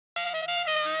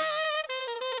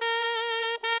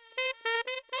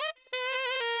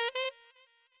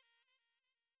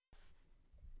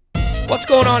What's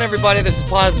going on, everybody? This is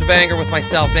Positive Anger with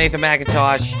myself, Nathan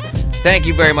McIntosh. Thank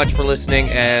you very much for listening.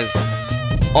 As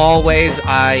always,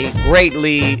 I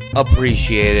greatly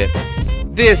appreciate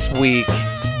it. This week,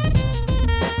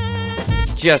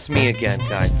 just me again,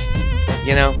 guys.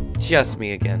 You know, just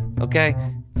me again, okay?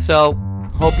 So,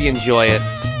 hope you enjoy it.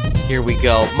 Here we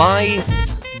go. My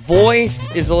voice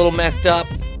is a little messed up.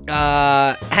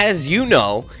 As you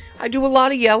know, I do a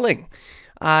lot of yelling.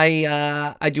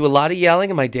 I do a lot of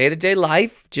yelling in my day-to-day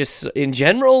life, just in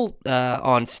general,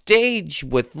 on stage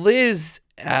with Liz,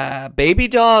 Baby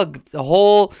Dog, the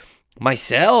whole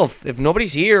myself. If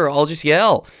nobody's here, I'll just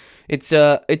yell. It's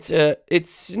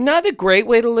not a great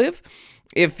way to live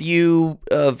if you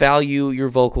value your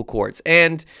vocal cords.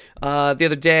 And the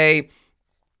other day,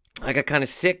 I got kind of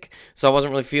sick, so I wasn't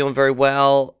really feeling very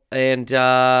well. And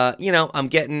I'm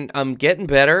getting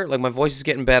better. Like, my voice is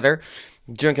getting better.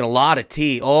 Drinking a lot of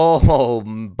tea. Oh,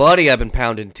 buddy, I've been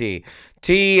pounding tea.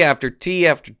 Tea after tea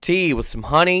after tea with some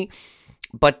honey.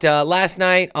 But last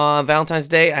night on Valentine's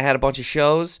Day, I had a bunch of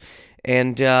shows.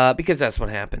 And because that's what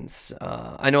happens.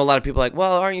 I know a lot of people are like,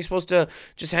 well, aren't you supposed to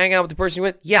just hang out with the person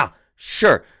you're with? Yeah,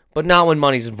 sure. But not when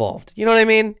money's involved. You know what I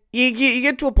mean? You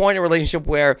get to a point in a relationship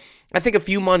where I think a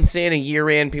few months in, a year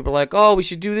in, people are like, oh, we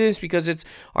should do this because it's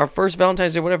our first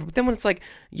Valentine's Day or whatever. But then when it's like,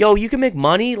 yo, you can make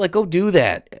money, like, go do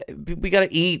that. We got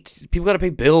to eat. People got to pay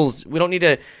bills. We don't need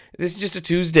to. This is just a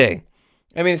Tuesday.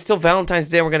 I mean, it's still Valentine's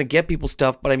Day. We're going to get people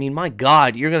stuff. But I mean, my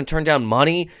God, you're going to turn down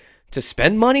money to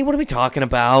spend money? What are we talking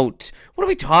about? What are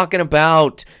we talking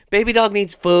about? Baby Dog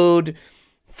needs food.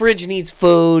 Fridge needs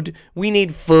food. We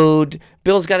need food.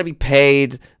 Bills got to be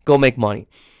paid. Go make money.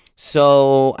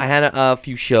 So I had a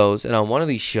few shows, and on one of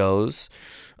these shows,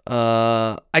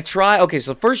 so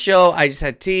the first show, I just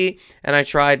had tea, and I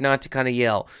tried not to kind of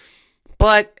yell.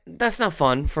 But that's not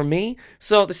fun for me.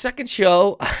 So the second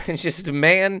show, it's just a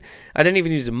man. I didn't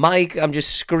even use a mic. I'm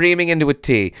just screaming into a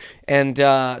tea. And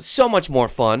so much more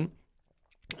fun.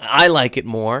 I like it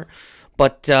more.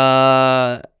 But,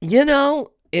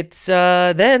 it's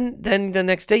then the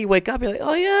next day you wake up, you're like,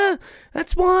 oh yeah,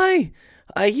 that's why.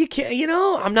 You can't,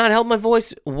 I'm not helping my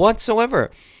voice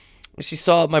whatsoever.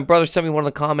 My brother sent me one of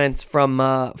the comments from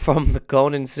the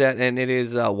Conan set, and it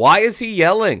is, why is he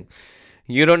yelling?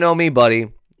 You don't know me,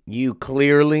 buddy. You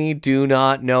clearly do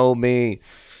not know me.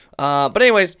 But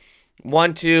anyways,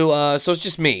 so it's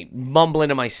just me mumbling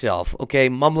to myself, okay,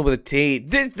 mumbling with a T.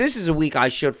 This is a week I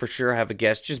should for sure have a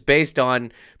guest, just based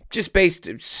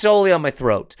solely on my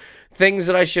throat. Things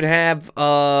that I should have, you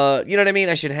know what I mean?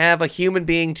 I should have a human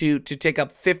being to take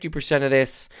up 50% of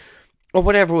this, or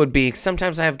whatever it would be.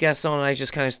 Sometimes I have guests on and I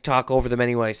just kind of talk over them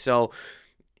anyway. So,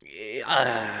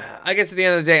 I guess at the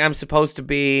end of the day, I'm supposed to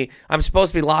be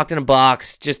locked in a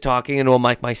box, just talking into a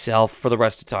mic myself for the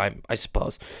rest of the time, I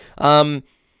suppose. But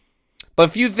a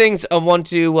few things I want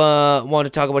to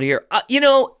talk about here.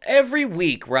 Every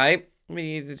week, right? Let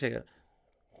me take a...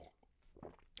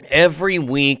 Every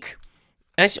week,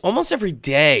 actually almost every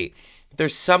day,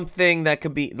 there's something that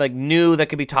could be like new that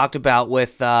could be talked about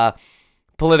with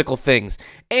political things.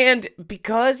 And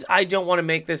because I don't want to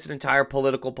make this an entire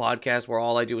political podcast where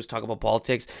all I do is talk about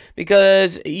politics,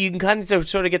 because you can kind of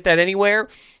sort of get that anywhere.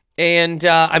 And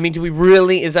do we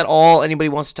really? Is that all anybody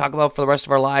wants to talk about for the rest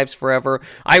of our lives forever?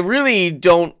 I really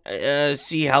don't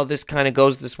see how this kind of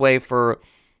goes this way for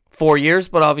 4 years,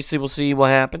 but obviously we'll see what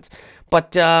happens.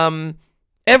 But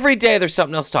every day there's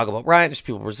something else to talk about, right? There's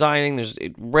people resigning. There's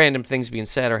random things being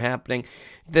said or happening.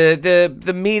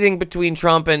 The meeting between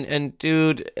Trump and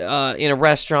dude in a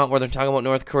restaurant where they're talking about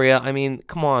North Korea. I mean,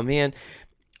 come on, man.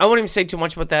 I won't even say too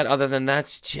much about that other than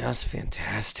that's just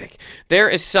fantastic. There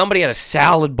is somebody at a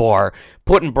salad bar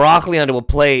putting broccoli onto a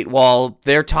plate while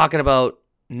they're talking about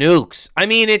nukes. I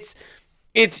mean, it's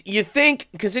you think,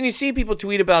 because then you see people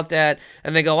tweet about that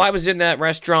and they go, I was in that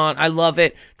restaurant. I love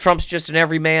it. Trump's just an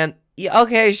everyman. Yeah,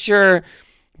 okay, sure,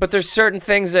 but there's certain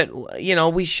things that,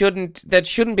 that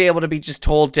shouldn't be able to be just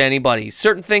told to anybody.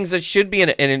 Certain things that should be in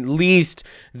at least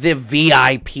the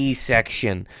VIP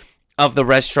section of the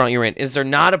restaurant you're in. Is there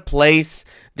not a place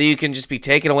that you can just be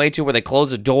taken away to where they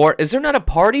close the door? Is there not a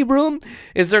party room?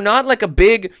 Is there not like a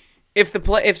big...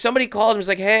 If somebody called and was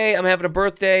like, hey, I'm having a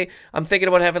birthday, I'm thinking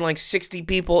about having like 60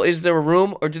 people, is there a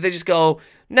room? Or do they just go,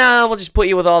 nah, we'll just put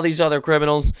you with all these other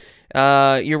criminals.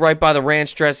 You're right by the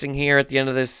ranch dressing here at the end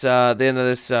of this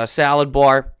salad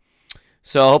bar.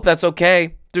 So I hope that's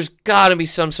okay. There's got to be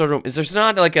some sort of room. Is there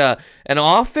not like an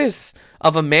office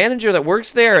of a manager that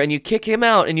works there, and you kick him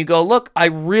out and you go, look, I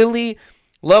really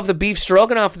love the beef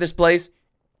stroganoff of this place.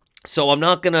 So I'm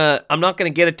not gonna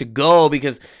get it to go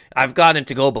because I've gotten it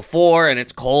to go before, and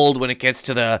it's cold when it gets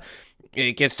to the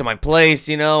it gets to my place,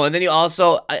 and then you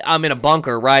also, I'm in a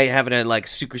bunker, right, having a, like,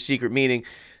 super secret meeting,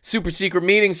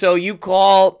 so you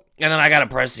call, and then I gotta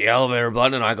press the elevator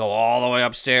button, and I go all the way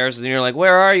upstairs, and then you're like,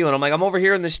 where are you? And I'm like, I'm over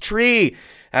here in this tree,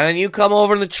 and then you come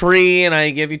over to the tree, and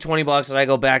I give you $20, and I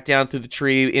go back down through the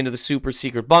tree into the super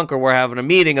secret bunker. We're having a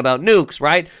meeting about nukes,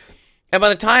 right? And by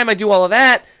the time I do all of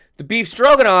that, the beef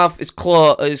stroganoff is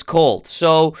cold.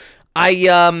 So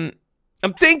I'm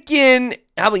thinking,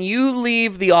 how about you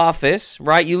leave the office,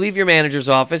 right? You leave your manager's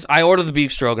office. I order the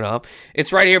beef stroganoff.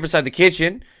 It's right here beside the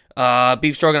kitchen.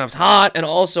 Beef stroganoff's hot, and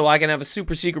also I can have a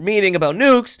super secret meeting about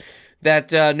nukes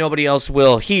that nobody else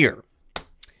will hear.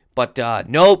 But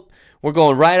nope. We're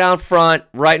going right out front,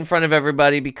 right in front of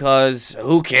everybody, because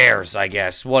who cares, I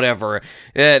guess, whatever.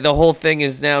 The whole thing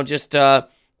is now just a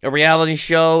reality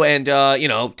show, and,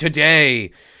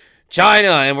 today, China,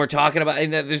 and we're talking about,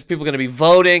 and there's people going to be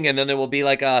voting, and then there will be,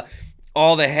 like,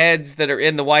 all the heads that are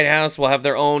in the White House will have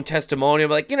their own testimonial.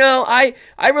 Like, I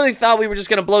really thought we were just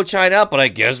going to blow China up, but I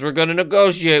guess we're going to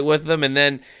negotiate with them, and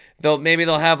then maybe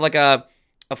they'll have, like, a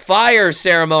fire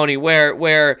ceremony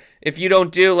where if you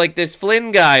don't do, like this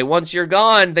Flynn guy, once you're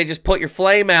gone, they just put your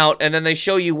flame out, and then they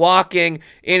show you walking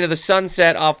into the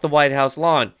sunset off the White House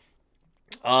lawn.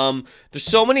 There's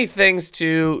so many things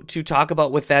to talk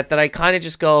about with that I kind of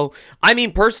just go, I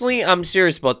mean, personally, I'm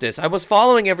serious about this. I was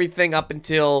following everything up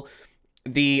until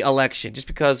the election, just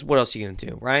because what else are you going to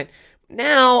do, right?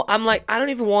 Now, I'm like, I don't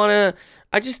even want to,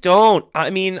 I just don't. I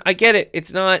mean, I get it.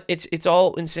 It's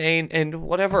all insane and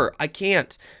whatever. I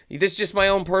can't. This is just my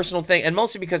own personal thing, and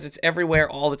mostly because it's everywhere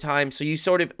all the time, so you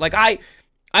sort of, like, I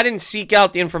didn't seek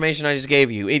out the information I just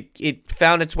gave you. It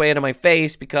found its way into my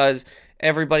face because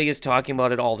everybody is talking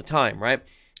about it all the time, right?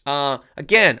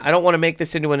 Again, I don't want to make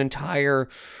this into an entire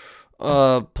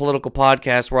political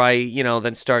podcast where I,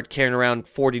 then start carrying around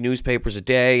 40 newspapers a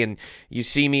day, and you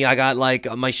see me, I got, like,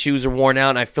 my shoes are worn out,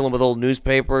 and I fill them with old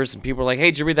newspapers, and people are like, hey,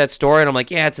 did you read that story? And I'm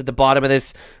like, yeah, it's at the bottom of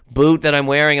this boot that I'm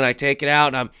wearing, and I take it out,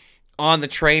 and I'm on the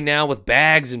train now with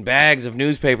bags and bags of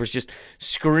newspapers just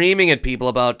screaming at people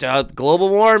about global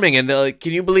warming, and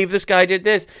can you believe this guy did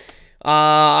this?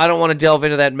 I don't want to delve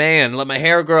into that man. Let my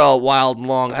hair grow wild and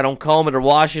long. I don't comb it or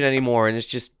wash it anymore, and it's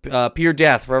just pure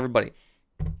death for everybody.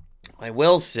 I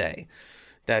will say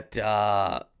that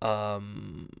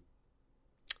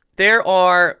there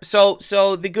are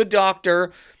so the good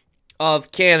doctor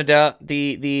of Canada,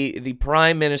 the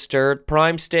prime minister,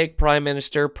 prime steak prime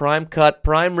minister, prime cut,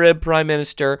 prime rib prime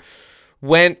minister,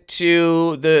 went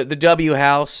to the W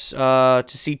House to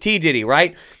see T. Diddy,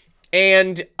 right?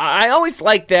 And I always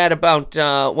like that about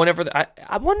whenever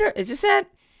I wonder, is this that?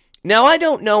 Now, I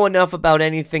don't know enough about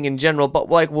anything in general, but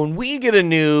like when we get a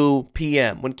new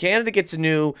PM, when Canada gets a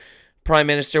new prime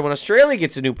minister, when Australia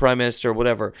gets a new prime minister or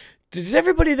whatever, does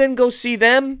everybody then go see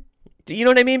them? Do you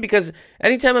know what I mean? Because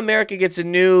anytime America gets a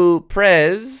new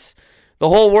prez, the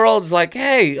whole world's like,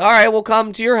 hey, all right, we'll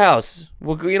come to your house.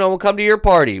 We'll come to your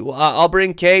party. I'll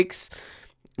bring cakes.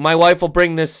 My wife will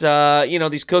bring this,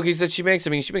 these cookies that she makes.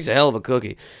 I mean, she makes a hell of a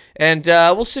cookie. And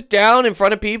we'll sit down in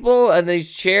front of people, and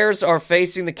these chairs are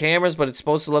facing the cameras, but it's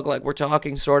supposed to look like we're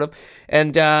talking, sort of.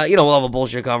 And, we'll have a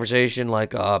bullshit conversation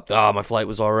like, my flight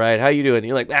was all right. How you doing? And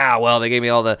you're like, well, they gave me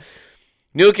all the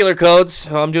nuclear codes.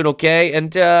 I'm doing okay.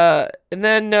 And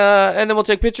then we'll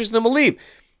take pictures, and then we'll leave.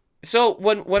 So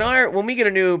when we get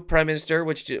a new prime minister,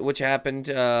 which happened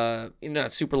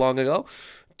not super long ago,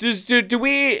 Did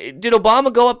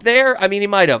Obama go up there? I mean, he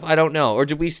might have. I don't know. Or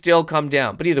did we still come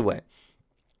down? But either way.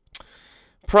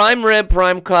 Prime rib,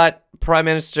 prime cut, Prime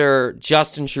Minister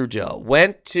Justin Trudeau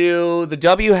went to the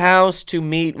W House to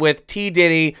meet with T.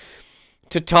 Diddy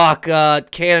to talk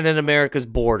Canada and America's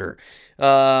border,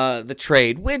 the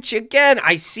trade. Which, again,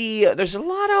 I see there's a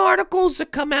lot of articles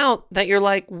that come out that you're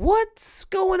like, what's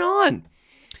going on?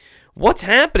 What's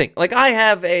happening? Like, I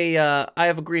have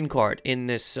a green card in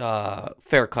this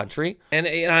fair country, and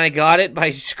I got it by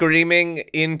screaming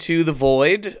into the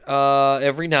void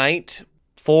every night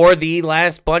for the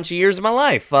last bunch of years of my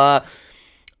life.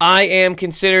 I am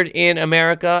considered in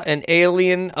America an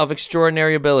alien of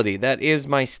extraordinary ability. That is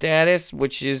my status,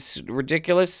 which is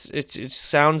ridiculous. It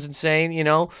sounds insane,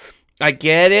 I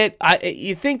get it.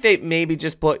 You think they maybe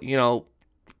just put,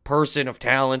 person of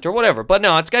talent or whatever, but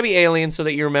no, it's gotta be alien so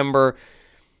that you remember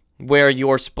where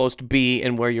you're supposed to be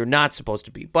and where you're not supposed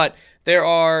to be. But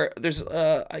there's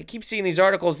I keep seeing these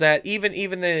articles that even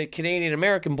the Canadian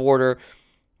American border,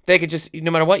 they could just, no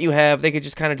matter what you have, they could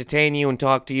just kind of detain you and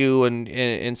talk to you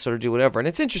and sort of do whatever. And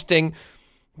it's interesting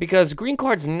because green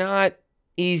card's not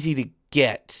easy to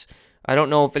get. I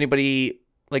don't know if anybody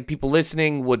like people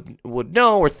listening would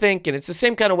know or think, and it's the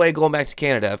same kind of way going back to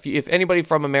Canada. If anybody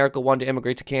from America wanted to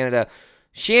immigrate to Canada,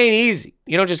 she ain't easy.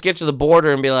 You don't just get to the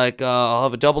border and be like, I'll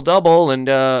have a double-double and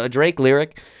a Drake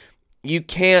lyric. You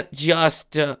can't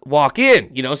just walk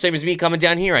in, same as me coming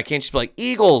down here. I can't just be like,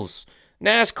 Eagles,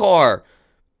 NASCAR,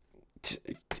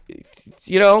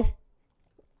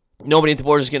 Nobody at the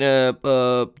border is going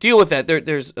to deal with that.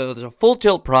 There's a full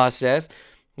tilt process.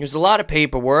 There's a lot of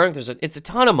paperwork. It's a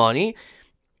ton of money,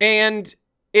 and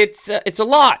it's a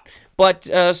lot. But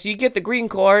so you get the green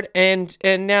card, and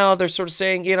now they're sort of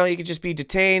saying, you could just be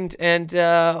detained, and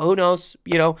who knows,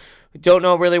 don't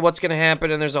know really what's going to happen,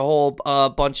 and there's a whole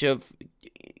bunch of,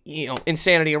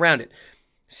 insanity around it.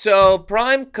 So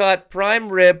prime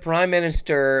rib, Prime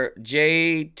Minister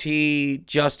J.T.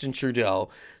 Justin Trudeau,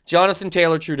 Jonathan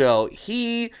Taylor Trudeau,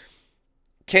 he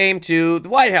came to the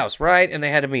White House, right? And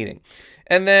they had a meeting.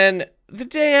 And then the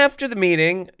day after the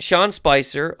meeting, Sean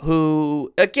Spicer,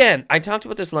 who, again, I talked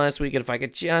about this last week, and if I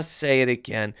could just say it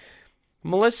again,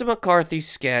 Melissa McCarthy's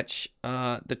sketch,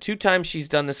 the 2 times she's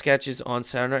done the sketches on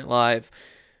Saturday Night Live,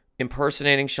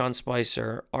 impersonating Sean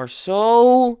Spicer, are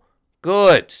so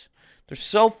good. They're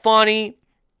so funny.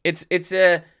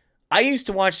 I used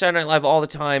to watch Saturday Night Live all the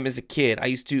time as a kid. I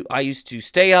used to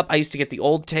stay up. I used to get the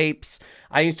old tapes.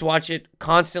 I used to watch it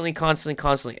constantly.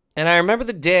 And I remember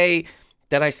the day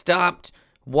that I stopped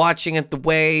watching it the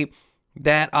way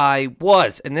that I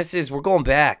was. And we're going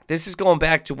back. This is going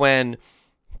back to when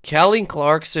Kelly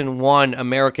Clarkson won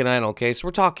American Idol. Okay, so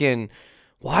we're talking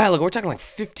a while ago. We're talking like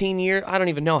 15 years. I don't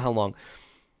even know how long.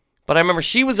 But I remember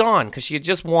she was on because she had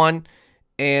just won,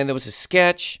 and there was a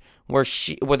sketch where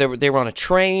they were on a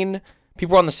train.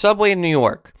 People were on the subway in New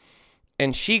York,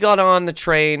 and she got on the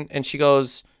train, and she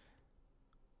goes,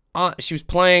 she was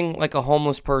playing like a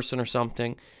homeless person or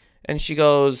something, and she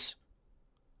goes,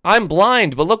 "I'm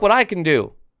blind, but look what I can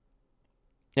do."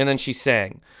 And then she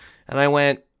sang, and I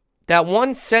went, that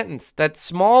one sentence, that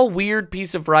small weird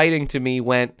piece of writing to me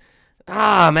went,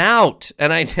 I'm out.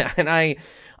 And I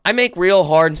make real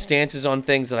hard stances on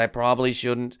things that I probably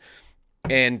shouldn't,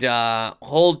 and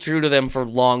hold true to them for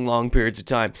long periods of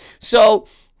time. So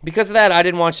because of that, I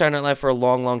didn't watch Saturday Night Live for a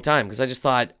long time, because I just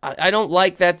thought, I don't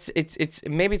like that. It's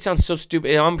maybe it sounds so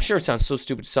stupid. I'm sure it sounds so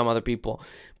stupid to some other people,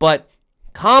 but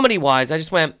comedy-wise, I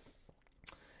just went,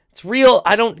 it's real.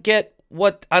 I don't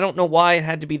know why it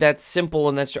had to be that simple,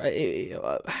 and that's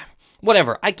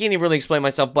whatever. I can't even really explain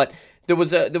myself, but there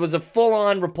was a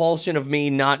full-on repulsion of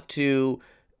me not to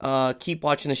keep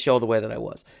watching the show the way that I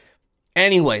was.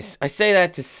 Anyways, I say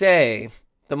that to say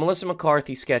the Melissa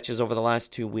McCarthy sketches over the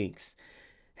last 2 weeks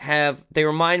they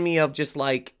remind me of just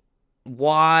like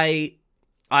why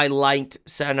I liked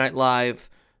Saturday Night Live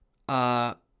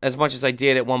as much as I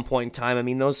did at one point in time. I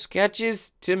mean, those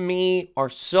sketches to me are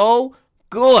so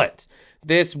good.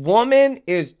 This woman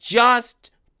is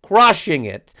just crushing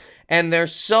it, and they're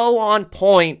so on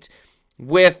point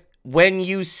with when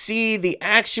you see the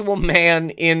actual man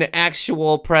in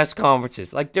actual press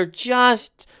conferences. Like, they're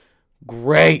just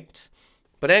great.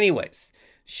 But anyways,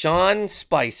 Sean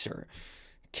Spicer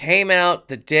came out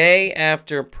the day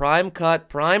after Prime Cut,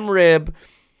 Prime Rib,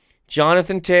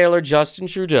 Jonathan Taylor, Justin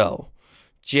Trudeau,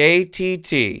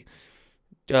 JTT,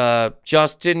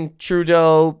 Justin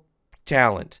Trudeau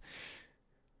talent,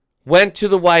 went to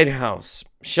the White House.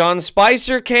 Sean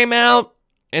Spicer came out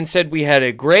and said, we had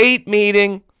a great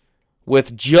meeting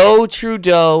with Joe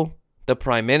Trudeau, the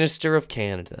Prime Minister of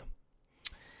Canada.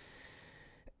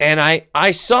 And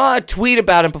I saw a tweet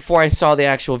about him before I saw the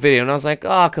actual video, and I was like,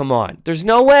 oh, come on. There's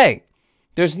no way.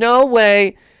 There's no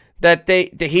way that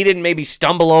he didn't maybe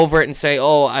stumble over it and say,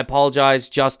 oh, I apologize,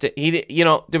 Justin.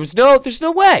 There's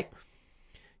no way.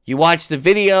 You watch the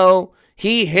video,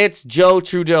 he hits Joe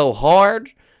Trudeau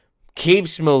hard,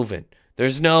 keeps moving.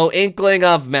 There's no inkling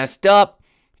of messed up.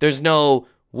 There's no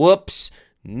whoops,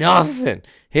 nothing.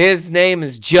 His name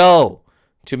is Joe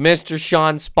to Mr.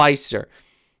 Sean Spicer.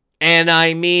 And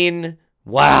I mean,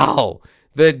 wow.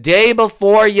 The day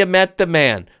before you met the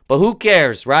man. But who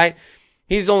cares, right?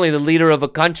 He's only the leader of a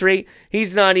country.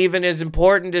 He's not even as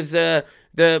important as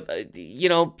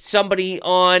somebody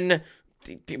on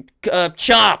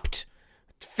Chopped.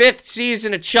 5th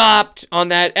season of Chopped, on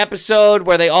that episode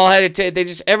where they all had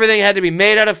to everything had to be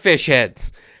made out of fish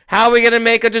heads. How are we going to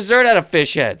make a dessert out of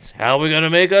fish heads? How are we going to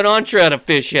make an entree out of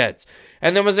fish heads?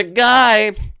 And there was a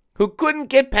guy who couldn't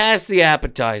get past the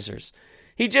appetizers.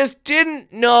 He just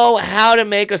didn't know how to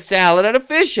make a salad out of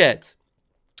fish heads.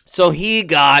 So he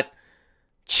got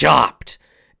chopped.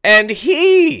 And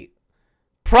he,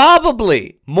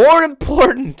 probably more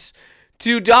important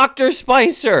to Dr.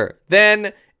 Spicer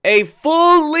than a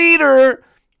full liter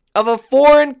of a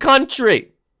foreign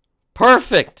country.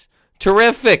 Perfect.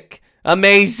 Terrific.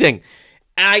 Amazing.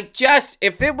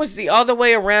 If it was the other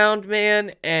way around,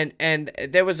 man, and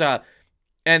there was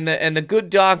and the good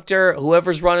doctor,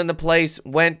 whoever's running the place,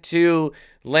 went to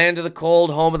Land of the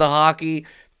Cold, home of the hockey,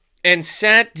 and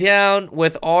sat down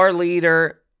with our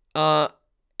leader, and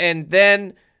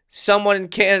then someone in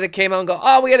Canada came out and go,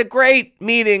 oh, we had a great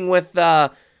meeting with,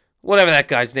 whatever that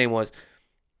guy's name was.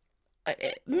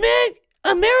 Man,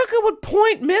 America would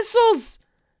point missiles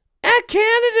at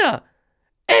Canada.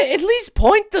 At least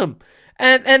point them.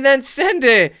 And then send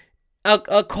a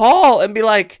call and be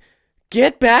like,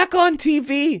 get back on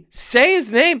TV. Say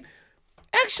his name.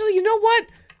 Actually, you know what?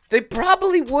 They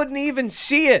probably wouldn't even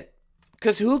see it.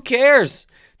 Because who cares?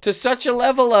 To such a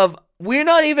level of,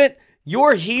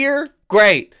 you're here?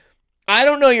 Great. I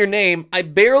don't know your name. I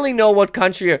barely know what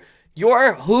country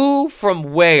you're who from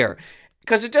where.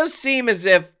 Because it does seem as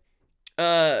if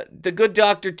the good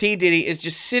Dr. T. Diddy is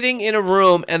just sitting in a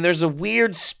room and there's a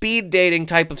weird speed dating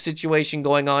type of situation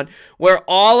going on where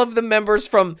all of the members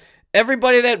from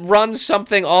everybody that runs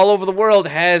something all over the world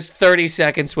has 30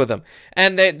 seconds with him.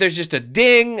 And there's just a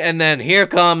ding, and then here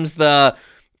comes the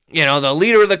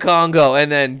leader of the Congo,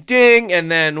 and then ding,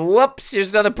 and then whoops,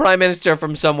 here's another prime minister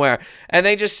from somewhere. And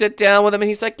they just sit down with him, and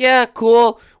he's like, yeah,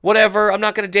 cool, whatever, I'm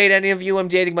not going to date any of you, I'm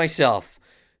dating myself.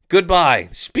 Goodbye.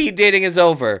 Speed dating is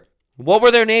over. What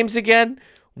were their names again?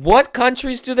 What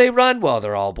countries do they run? Well,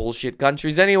 they're all bullshit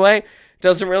countries anyway.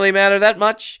 Doesn't really matter that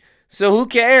much, so who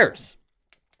cares?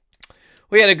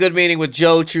 We had a good meeting with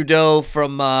Joe Trudeau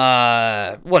from,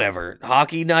 whatever,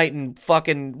 Hockey Night and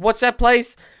fucking, what's that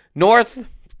place? North?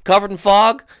 Covered in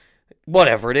fog?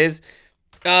 Whatever it is.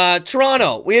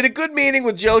 Toronto. We had a good meeting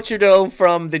with Joe Trudeau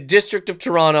from the District of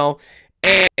Toronto,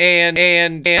 and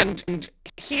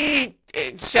he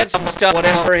said some stuff,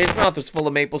 whatever. His mouth was full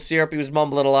of maple syrup. He was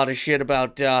mumbling a lot of shit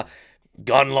about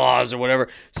gun laws or whatever.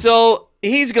 So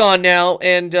he's gone now,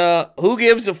 and who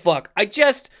gives a fuck?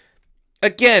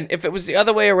 Again, if it was the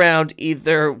other way around,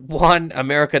 either one,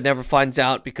 America never finds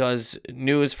out because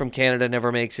news from Canada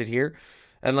never makes it here.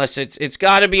 Unless it's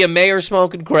got to be a mayor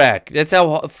smoking crack. That's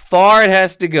how far it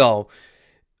has to go.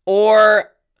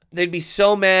 Or they'd be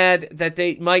so mad that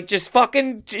they might just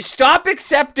fucking stop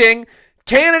accepting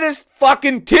Canada's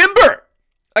fucking timber.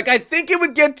 Like, I think it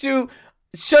would get to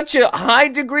such a high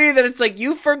degree that it's like,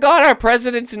 you forgot our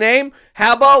president's name?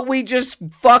 How about we just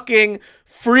fucking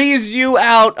freeze you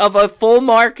out of a full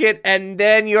market and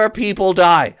then your people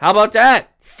die? How about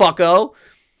that, fucko?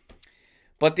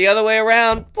 But the other way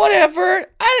around, whatever.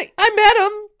 I met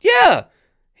him. Yeah.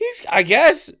 I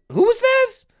guess. Who was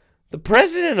that? The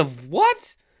president of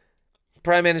what?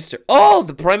 Prime Minister. Oh,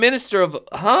 the Prime Minister of,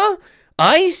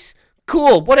 ICE?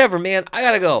 Cool. Whatever, man. I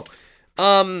gotta go.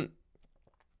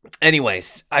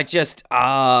 Anyways,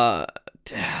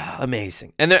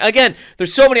 amazing. And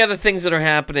there's so many other things that are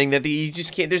happening that you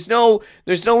just can't, there's no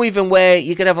even way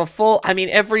you could have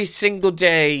every single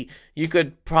day you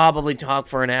could probably talk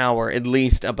for an hour at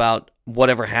least about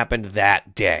whatever happened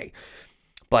that day.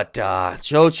 But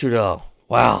Joe Trudeau,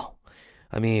 wow.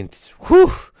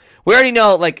 Whew. We already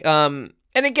know, and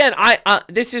again,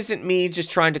 this isn't me just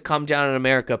trying to come down on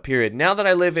America, period. Now that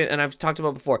I live in, and I've talked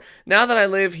about before, now that I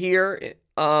live here,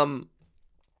 I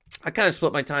kind of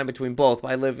split my time between both.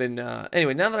 I live in,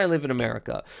 anyway, now that I live in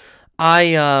America,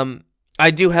 I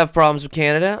do have problems with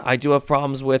Canada. I do have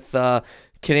problems with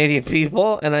Canadian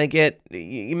people, and I get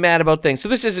mad about things. So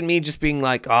this isn't me just being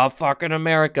like, oh, fucking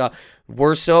America,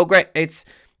 we're so great. It's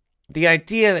the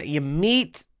idea that you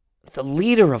meet the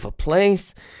leader of a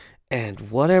place,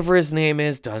 and whatever his name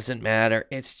is doesn't matter.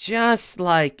 It's just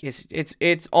like,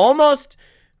 it's almost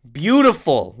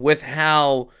beautiful with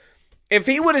how, if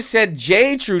he would have said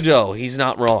J. Trudeau, he's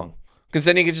not wrong. Because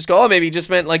then he could just go, oh, maybe he just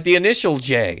meant like the initial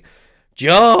J.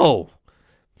 Joe.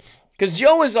 Because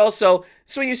Joe is also,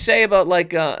 that's what you say about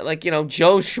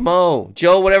Joe Schmo,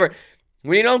 Joe whatever.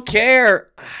 When you don't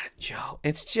care, Joe,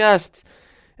 it's just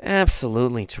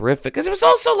absolutely terrific. Because it was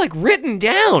also written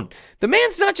down. The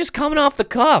man's not just coming off the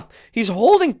cuff. He's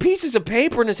holding pieces of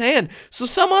paper in his hand. So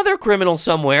some other criminal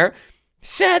somewhere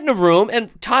sat in a room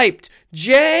and typed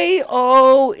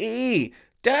Joe,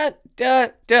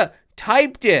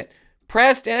 typed it,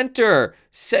 pressed enter,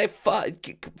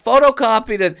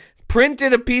 photocopied it,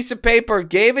 printed a piece of paper,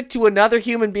 gave it to another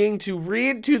human being to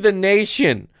read to the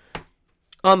nation.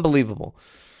 Unbelievable.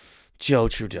 Joe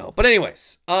Trudeau. But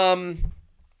anyways,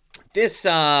 this,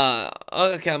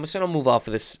 okay, I'm just gonna move off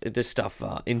of this stuff,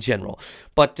 in general.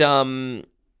 But,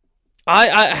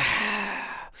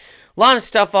 a lot of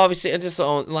stuff, obviously, and just the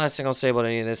last thing I'll say about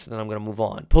any of this, and then I'm going to move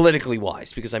on, politically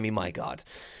wise, because, my God.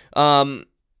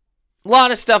 A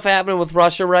lot of stuff happening with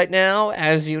Russia right now.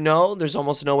 As you know, there's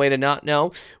almost no way to not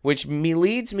know, which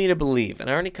leads me to believe, and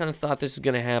I already kind of thought this is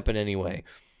going to happen anyway,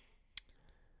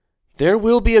 there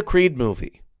will be a Creed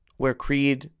movie where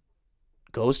Creed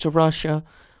goes to Russia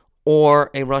or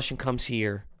a Russian comes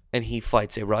here and he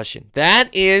fights a Russian.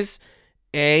 That is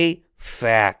a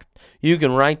fact. You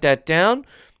can write that down.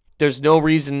 There's no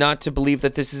reason not to believe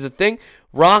that this is a thing.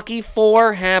 Rocky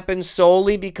IV happened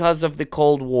solely because of the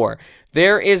Cold War.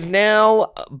 There is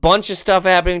now a bunch of stuff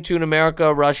happening to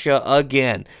America, Russia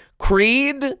again.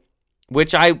 Creed,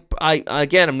 which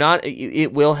again, I'm not,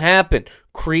 it will happen.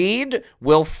 Creed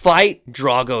will fight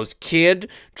Drago's kid,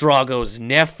 Drago's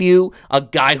nephew, a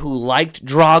guy who liked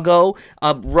Drago,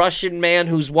 a Russian man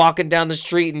who's walking down the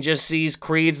street and just sees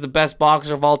Creed's the best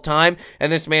boxer of all time,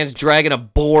 and this man's dragging a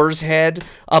boar's head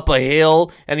up a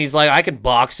hill, and he's like, I can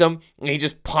box him, and he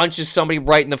just punches somebody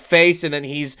right in the face, and then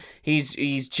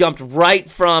he's jumped right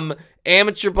from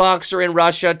amateur boxer in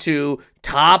Russia to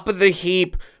top of the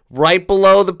heap, right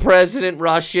below the president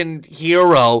Russian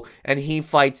hero, and he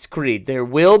fights Creed. There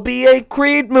will be a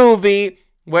Creed movie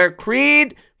where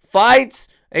Creed fights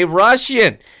a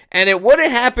Russian. And it would have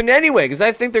happened anyway, because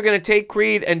I think they're going to take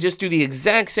Creed and just do the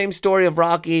exact same story of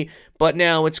Rocky, but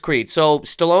now it's Creed. So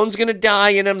Stallone's going to die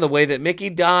in him the way that Mickey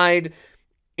died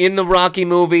in the Rocky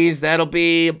movies. That'll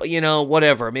be,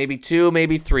 whatever, maybe 2,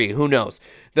 maybe 3, who knows.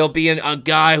 There'll be a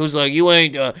guy who's like, you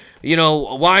ain't,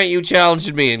 why aren't you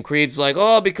challenging me? And Creed's like,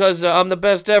 oh, because I'm the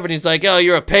best ever. And he's like, oh,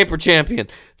 you're a paper champion,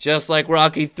 just like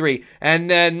Rocky 3. And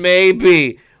then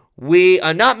maybe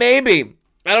not maybe,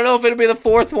 I don't know if it'll be the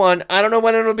 4th one. I don't know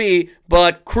when it'll be,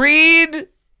 but Creed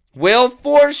will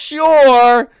for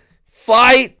sure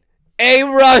fight a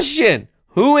Russian.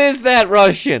 Who is that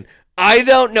Russian? I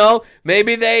don't know.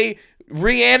 Maybe they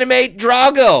reanimate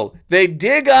Drago. They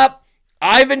dig up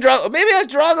Ivan Drago. Maybe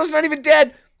Drago's not even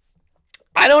dead.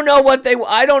 I don't know what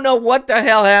the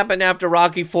hell happened after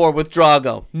Rocky IV with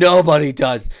Drago. Nobody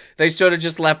does. They sort of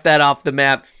just left that off the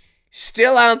map.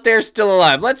 Still out there, still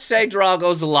alive. Let's say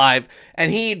Drago's alive, and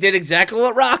he did exactly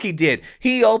what Rocky did.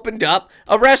 He opened up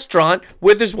a restaurant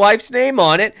with his wife's name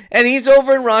on it, and he's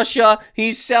over in Russia.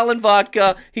 He's selling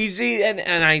vodka. And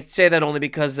I say that only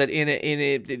because that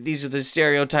these are the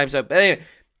stereotypes. But anyway,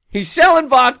 he's selling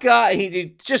vodka.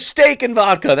 He just steak and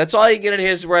vodka. That's all you get at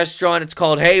his restaurant. It's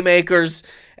called Haymakers,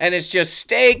 and it's just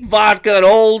steak, vodka, and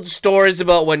old stories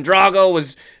about when Drago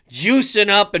was juicing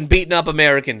up and beating up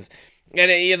Americans.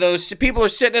 And those people are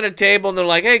sitting at a table, and they're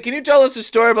like, hey, can you tell us a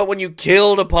story about when you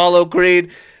killed Apollo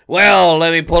Creed? Well,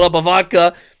 let me pull up a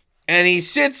vodka. And he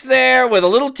sits there with a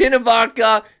little tin of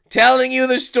vodka telling you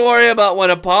the story about when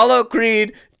Apollo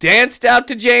Creed danced out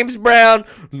to James Brown,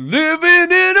 living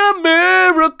in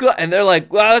America. And they're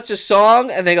like, wow, that's a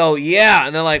song? And they go, yeah.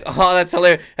 And they're like, oh, that's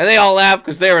hilarious. And they all laugh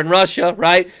because they're in Russia,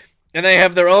 right? And they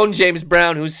have their own James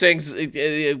Brown who sings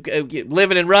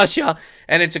Living in Russia.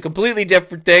 And it's a completely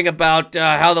different thing about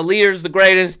how the leader's the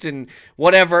greatest and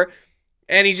whatever.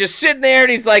 And he's just sitting there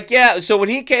and he's like, yeah. So when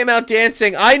he came out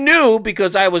dancing, I knew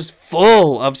because I was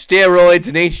full of steroids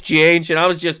and HGH.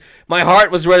 And my heart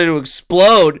was ready to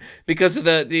explode because of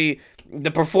the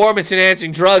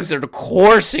performance-enhancing drugs that are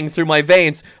coursing through my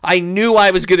veins. I knew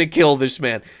I was going to kill this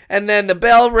man. And then the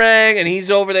bell rang, and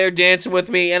he's over there dancing with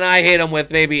me, and I hit him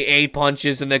with maybe 8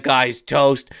 punches, and the guy's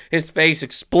toast. His face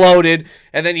exploded,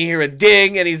 and then you hear a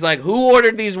ding, and he's like, who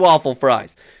ordered these waffle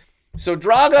fries? So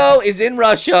Drago is in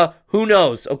Russia. Who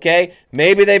knows, okay?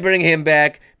 Maybe they bring him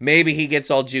back. Maybe he gets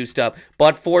all juiced up.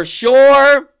 But for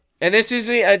sure... And this is,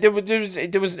 I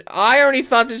already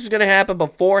thought this was going to happen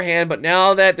beforehand, but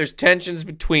now that there's tensions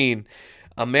between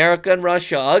America and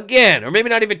Russia again, or maybe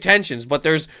not even tensions, but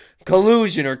there's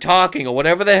collusion or talking or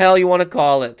whatever the hell you want to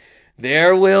call it,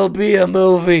 there will be a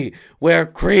movie where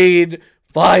Creed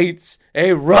fights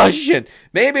a Russian.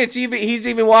 Maybe he's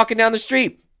even walking down the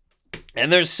street,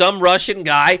 and there's some Russian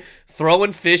guy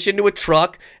throwing fish into a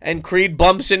truck, and Creed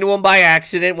bumps into him by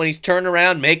accident when he's turning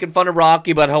around making fun of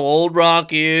Rocky about how old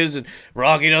Rocky is, and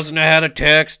Rocky doesn't know how to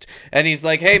text, and he's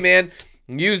like, hey man,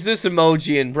 use this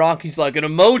emoji, and Rocky's like, an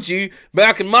emoji?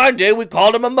 Back in my day, we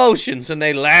called them emotions, and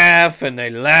they laugh, and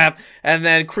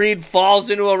then Creed falls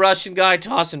into a Russian guy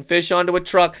tossing fish onto a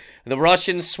truck. The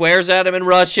Russian swears at him in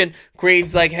Russian.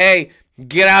 Creed's like, hey,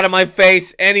 get out of my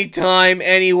face anytime,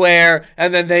 anywhere,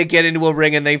 and then they get into a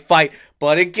ring and they fight.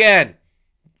 But again,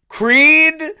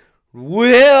 Creed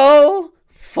will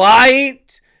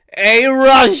fight a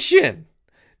Russian.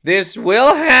 This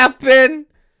will happen.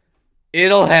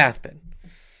 It'll happen.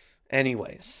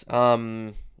 Anyways,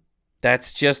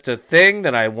 That's just a thing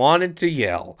that I wanted to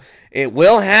yell. It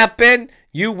will happen.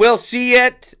 You will see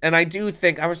it. And I do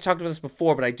think, I was talking about this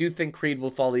before, but I do think Creed will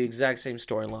follow the exact same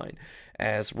storyline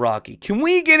as Rocky. Can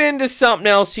we get into something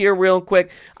else here real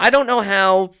quick? I don't know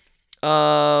how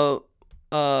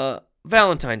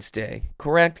Valentine's Day,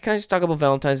 correct? Can I just talk about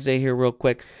Valentine's Day here real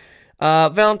quick?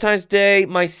 Valentine's Day,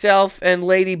 myself and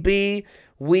Lady B,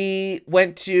 we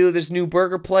went to this new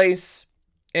burger place,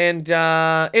 and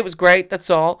it was great. That's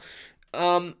all.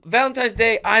 Valentine's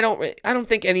Day, I don't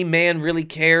think any man really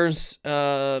cares.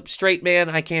 Straight man,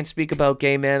 I can't speak about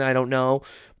gay men. I don't know,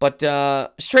 but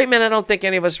straight men, I don't think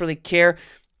any of us really care.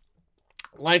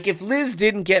 Like, if Liz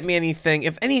didn't get me anything,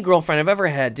 if any girlfriend I've ever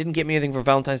had didn't get me anything for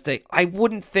Valentine's Day, I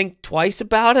wouldn't think twice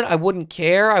about it. I wouldn't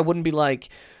care. I wouldn't be like,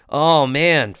 oh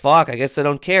man, fuck, I guess I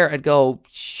don't care. I'd go,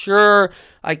 sure,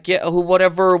 I get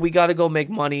whatever, we gotta go make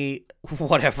money,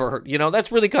 whatever. You know,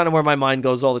 that's really kind of where my mind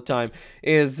goes all the time.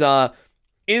 Is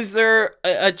there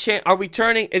a chance? Are we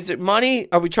turning? Is it money?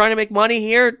 Are we trying to make money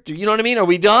here? You know what I mean? Are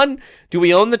we done? Do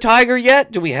we own the tiger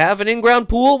yet? Do we have an in-ground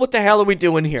pool? What the hell are we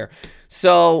doing here?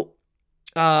 So,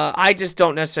 I just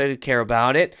don't necessarily care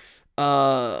about it.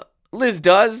 Liz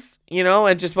does, you know,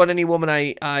 and just about any woman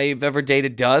I've ever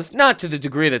dated does. Not to the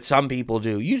degree that some people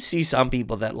do. You see some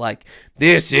people that like,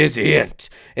 this is it.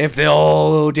 If they're,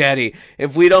 oh, daddy,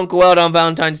 if we don't go out on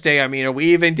Valentine's Day, I mean, are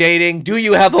we even dating? Do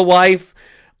you have a wife?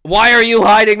 Why are you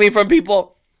hiding me from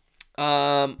people?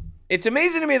 It's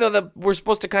amazing to me, though, that we're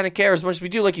supposed to kind of care as much as we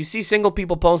do. Like, you see single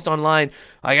people post online,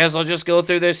 I guess I'll just go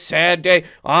through this sad day.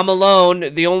 I'm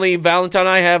alone. The only Valentine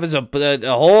I have is a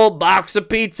whole box of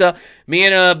pizza. Me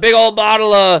and a big old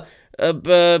bottle of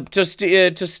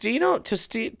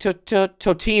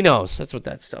Totino's. That's what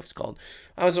that stuff's called.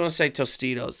 I was going to say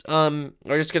Tostitos.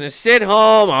 We're just going to sit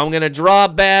home. I'm going to draw a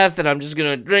bath, and I'm just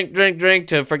going to drink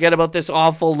to forget about this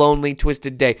awful, lonely,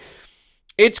 twisted day.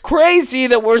 It's crazy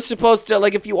that we're supposed to,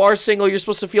 like, if you are single, you're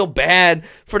supposed to feel bad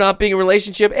for not being in a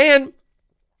relationship. And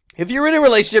if you're in a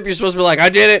relationship, you're supposed to be like, I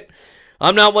did it.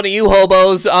 I'm not one of you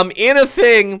hobos. I'm in a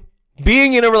thing,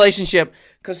 being in a relationship.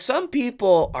 Because some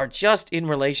people are just in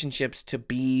relationships to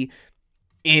be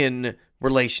in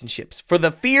relationships. For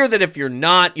the fear that if you're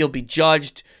not, you'll be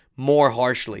judged more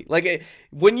harshly. Like,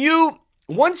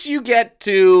 once you get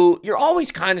to, you're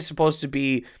always kind of supposed to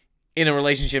be in a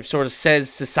relationship, sort of says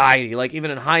society. Like,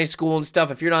 even in high school and stuff,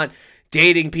 if you're not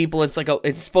dating people, it's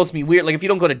supposed to be weird. Like, if you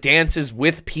don't go to dances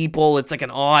with people, it's like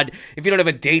an odd, if you don't have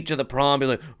a date to the prom, you're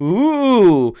like,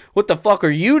 ooh, what the fuck are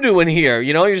you doing here?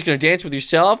 You know, you're just gonna dance with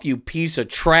yourself, you piece of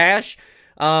trash.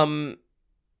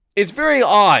 It's very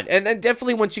odd. And then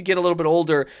definitely once you get a little bit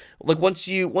older, like once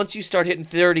you start hitting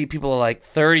 30, people are like,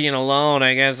 30 and alone,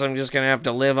 I guess I'm just gonna have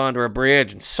to live under a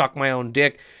bridge and suck my own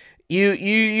dick.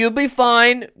 You'll be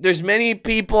fine. There's many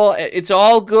people. It's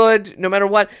all good no matter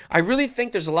what. I really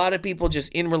think there's a lot of people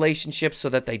just in relationships so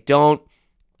that they don't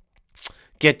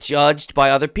get judged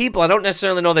by other people. I don't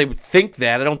necessarily know they would think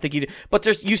that. I don't think you do. But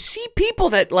you see people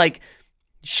that, like,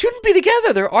 shouldn't be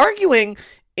together. They're arguing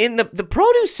in the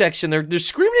produce section. They're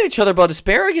screaming at each other about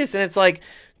asparagus, and it's like,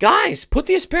 guys, put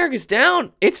the asparagus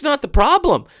down. It's not the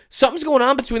problem. Something's going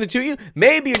on between the two of you.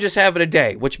 Maybe you're just having a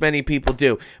day, which many people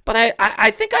do. But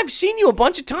I think I've seen you a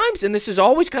bunch of times, and this is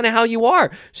always kind of how you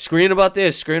are. Screaming about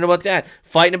this, screaming about that,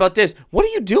 fighting about this. What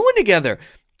are you doing together?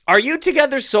 Are you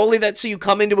together solely so you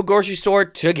come into a grocery store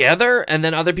together, and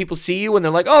then other people see you, and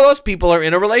they're like, oh, those people are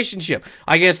in a relationship.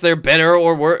 I guess they're better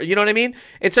or worse. You know what I mean?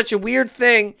 It's such a weird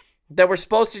thing that we're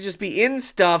supposed to just be in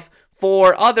stuff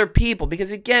for other people.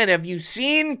 Because again, have you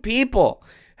seen people?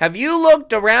 Have you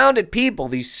looked around at people?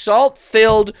 These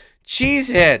salt-filled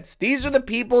cheeseheads. These are the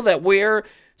people that we're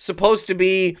supposed to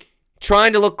be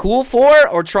trying to look cool for,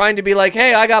 or trying to be like,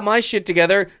 hey, I got my shit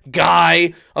together.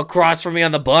 Guy across from me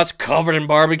on the bus covered in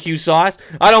barbecue sauce.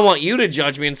 I don't want you to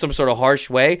judge me in some sort of harsh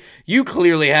way. You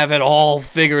clearly have it all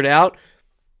figured out.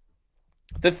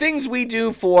 The things we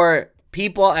do for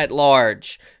people at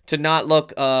large to not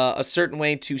look a certain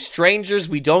way to strangers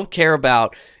we don't care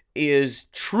about is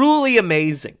truly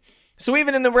amazing. So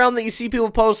even in the realm that you see people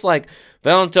post like,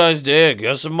 Valentine's Day, I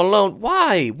guess I'm alone.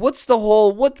 Why? What's the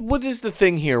whole, what is the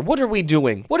thing here? What are we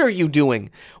doing? What are you doing?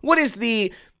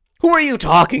 Who are you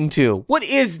talking to? What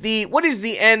is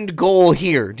the end goal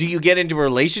here? Do you get into a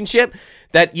relationship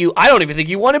that I don't even think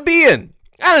you want to be in?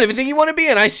 I don't even think you want to be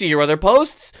in. I see your other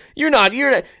posts. You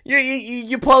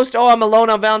post, oh, I'm alone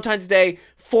on Valentine's Day.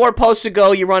 4 posts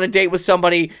ago, you were on a date with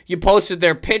somebody. You posted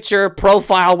their picture,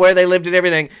 profile, where they lived and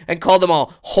everything, and called them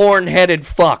all horn-headed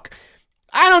fuck.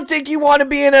 I don't think you want to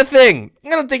be in a thing. I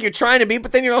don't think you're trying to be,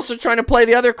 but then you're also trying to play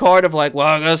the other card of like, well,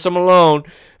 I guess I'm alone.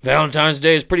 Valentine's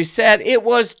Day is pretty sad. It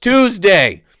was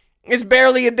Tuesday. It's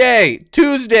barely a day.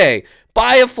 Tuesday.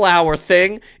 Buy a flower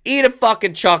thing, eat a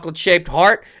fucking chocolate-shaped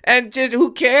heart, and just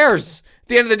who cares at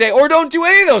the end of the day? Or don't do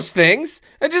any of those things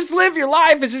and just live your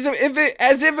life as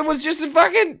if it was just a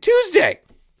fucking Tuesday.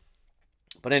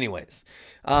 But anyways,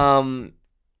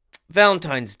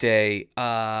 Valentine's Day,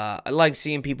 I like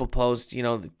seeing people post,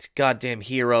 goddamn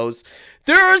heroes.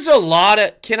 There's a lot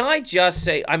of, can I just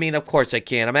say, I mean, of course I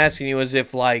can. I'm asking you as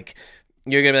if, like,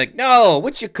 you're going to be like, no,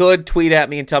 which you could tweet at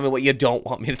me and tell me what you don't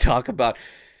want me to talk about.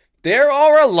 There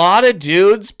are a lot of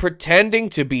dudes pretending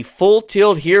to be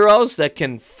full-tilt heroes that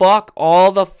can fuck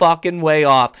all the fucking way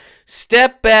off.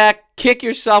 Step back, kick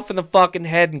yourself in the fucking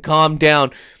head, and calm down.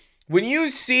 When you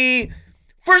see,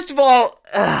 first of all,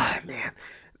 man,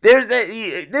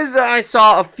 this I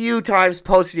saw a few times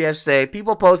posted yesterday.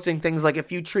 People posting things like,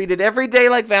 if you treated every day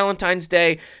like Valentine's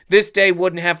Day, this day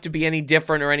wouldn't have to be any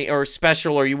different or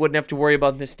special, or you wouldn't have to worry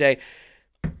about this day.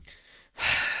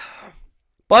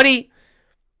 Buddy,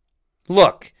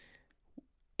 look,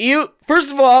 first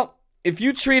of all, if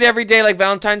you treat every day like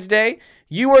Valentine's Day,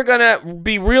 you are going to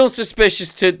be real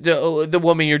suspicious to the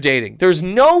woman you're dating. There's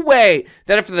no way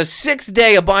that after the 6th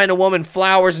day of buying a woman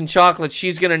flowers and chocolates,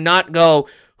 she's going to not go,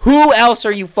 who else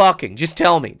are you fucking? Just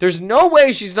tell me. There's no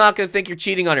way she's not going to think you're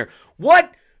cheating on her.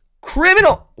 What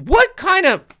criminal, what kind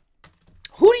of,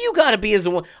 who do you got to be as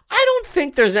a woman? I don't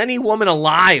think there's any woman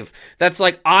alive that's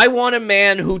like, I want a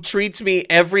man who treats me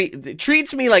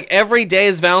like every day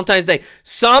is Valentine's Day.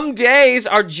 Some days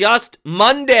are just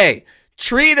Monday.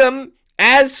 Treat them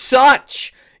as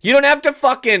such. You don't have to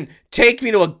fucking take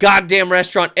me to a goddamn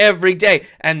restaurant every day.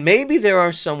 And maybe there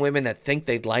are some women that think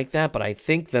they'd like that, but I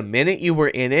think the minute you were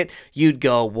in it, you'd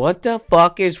go, what the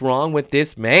fuck is wrong with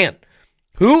this man?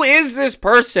 Who is this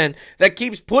person that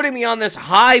keeps putting me on this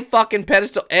high fucking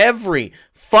pedestal every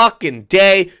fucking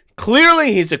day?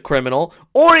 Clearly he's a criminal,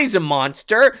 or he's a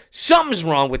monster. Something's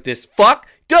wrong with this fuck.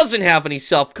 Doesn't have any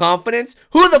self-confidence.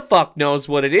 Who the fuck knows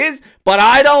what it is? But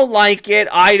I don't like it.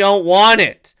 I don't want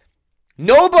it.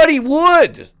 Nobody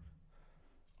would.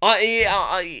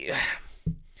 A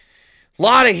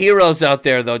lot of heroes out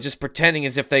there, though, just pretending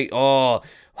as if they, I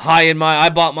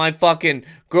bought my fucking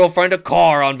girlfriend a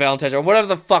car on Valentine's Day, or whatever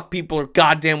the fuck people are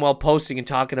goddamn well posting and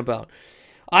talking about.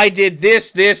 I did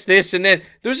this, and then.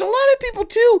 There's a lot of people,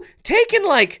 too, taking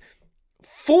like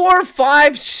 4,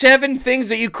 5, 7 things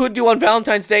that you could do on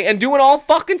Valentine's Day and doing all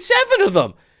fucking 7 of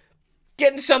them.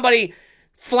 Getting somebody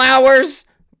flowers,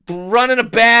 running a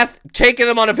bath, taking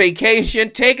them on a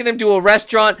vacation, taking them to a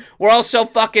restaurant. We're also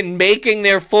fucking making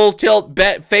their full tilt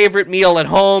favorite meal at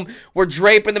home. We're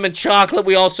draping them in chocolate.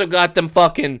 We also got them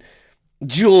fucking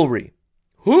jewelry.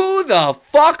 Who the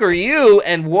fuck are you,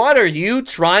 and what are you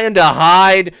trying to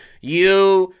hide,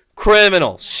 you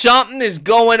criminal? Something is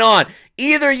going on.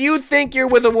 Either you think you're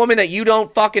with a woman that you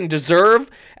don't fucking deserve,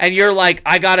 and you're like,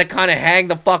 I gotta kind of hang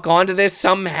the fuck onto this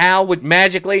somehow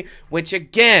magically, which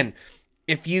again,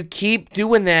 if you keep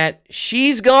doing that,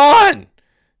 she's gone.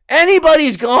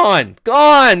 Anybody's gone.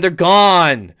 Gone. They're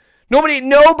gone.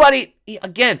 Nobody,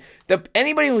 again,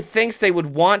 anybody who thinks they would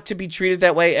want to be treated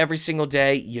that way every single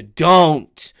day, you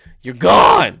don't. You're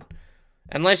gone.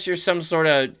 Unless you're some sort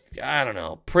of, I don't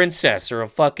know, princess or a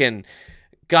fucking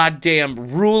goddamn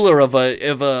ruler of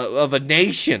a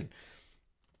nation.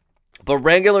 But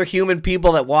regular human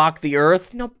people that walk the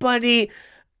earth, nobody,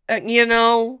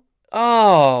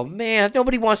 oh, man,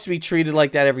 nobody wants to be treated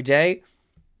like that every day.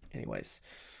 Anyways,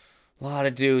 a lot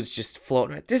of dudes just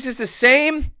floating. This is the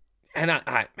same, and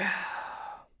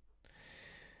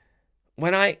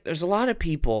there's a lot of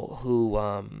people who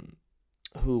a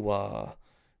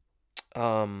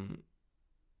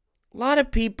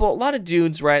lot of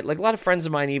dudes, right? Like a lot of friends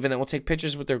of mine even that will take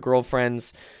pictures with their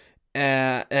girlfriends,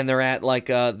 and they're at like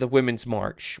the Women's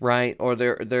March, right? Or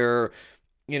they're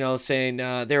saying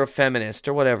they're a feminist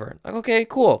or whatever. Like, okay,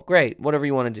 cool, great, whatever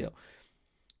you want to do.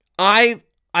 I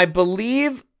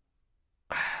believe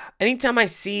anytime I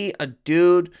see a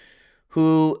dude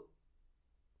who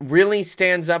really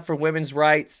stands up for women's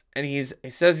rights and he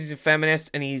says he's a feminist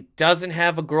and he doesn't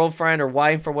have a girlfriend or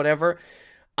wife or whatever,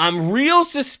 I'm real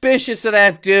suspicious of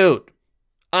that dude.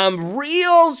 I'm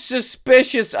real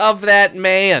suspicious of that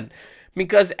man.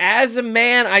 Because as a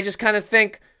man, I just kind of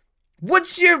think,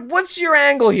 what's your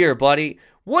angle here, buddy?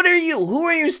 Who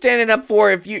are you standing up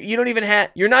for if you don't even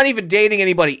you're not even dating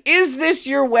anybody? Is this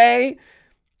your way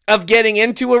of getting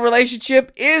into a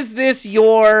relationship? Is this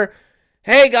your,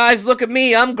 hey guys, look at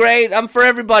me, I'm great, I'm for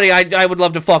everybody, I would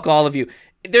love to fuck all of you?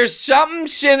 There's something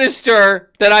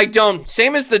sinister that I don't,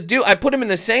 same as the dude, I put him in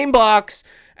the same box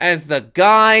as the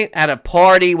guy at a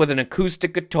party with an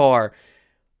acoustic guitar.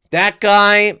 That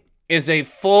guy is a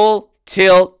full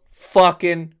tilt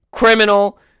fucking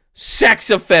criminal, sex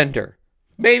offender.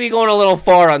 Maybe going a little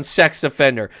far on sex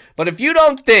offender. But if you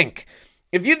think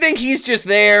he's just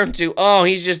there to,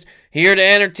 he's just here to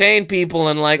entertain people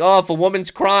and like, if a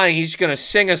woman's crying, he's going to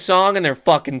sing a song in their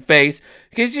fucking face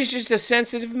because he's just a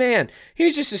sensitive man.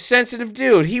 He's just a sensitive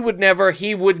dude. He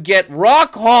would get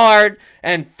rock hard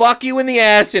and fuck you in the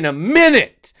ass in a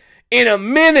minute. In a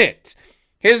minute.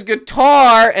 His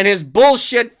guitar and his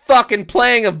bullshit fucking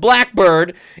playing of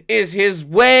Blackbird is his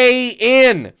way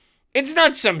in. It's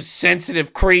not some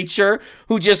sensitive creature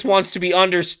who just wants to be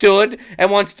understood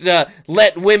and wants to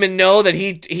let women know that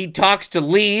he talks to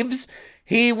leaves.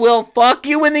 He will fuck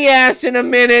you in the ass in a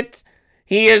minute.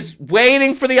 He is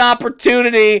waiting for the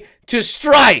opportunity to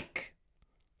strike.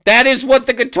 That is what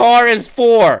the guitar is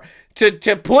for.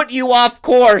 To put you off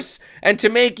course and to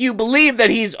make you believe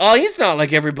that he's not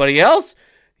like everybody else.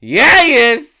 Yeah, he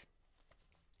is.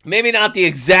 Maybe not the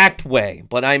exact way,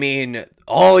 but I mean,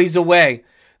 he's a way.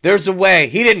 There's a way.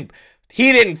 He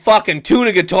didn't fucking tune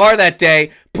a guitar that day,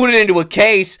 put it into a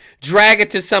case, drag it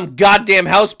to some goddamn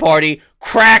house party,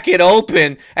 crack it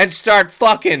open, and start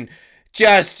fucking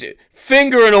just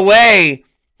fingering away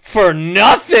for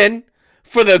nothing,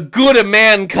 for the good of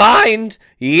mankind.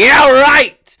 Yeah,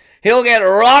 right. He'll get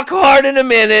rock hard in a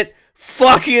minute,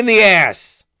 fuck you in the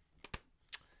ass.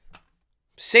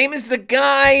 Same as the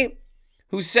guy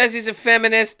who says he's a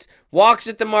feminist, walks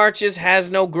at the marches, has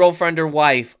no girlfriend or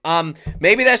wife.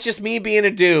 Maybe that's just me being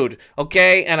a dude,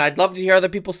 okay? And I'd love to hear other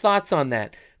people's thoughts on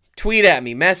that. Tweet at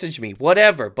me, message me,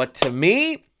 whatever. But to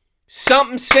me,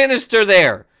 something sinister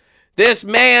there. This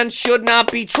man should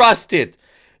not be trusted.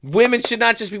 Women should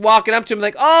not just be walking up to him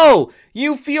like,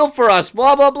 you feel for us,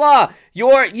 blah, blah, blah. You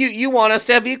want us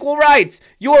to have equal rights.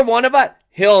 You're one of us.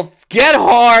 He'll get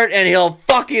hard and he'll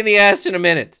fuck you in the ass in a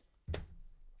minute.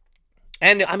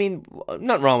 And, I mean,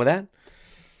 nothing wrong with that.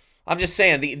 I'm just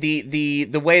saying,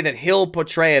 the way that he'll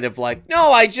portray it of like,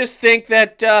 no, I just think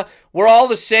that we're all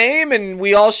the same and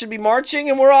we all should be marching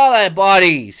and we're all that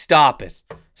body. Stop it.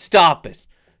 Stop it.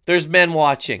 There's men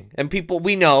watching. And people,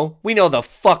 we know the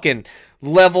fucking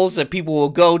levels that people will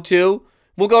go to.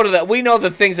 We know the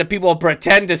things that people will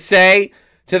pretend to say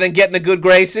to then get in the good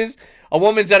graces. A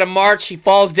woman's at a march, she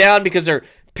falls down because her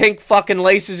pink fucking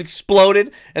laces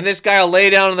exploded, and this guy will lay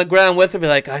down on the ground with her and be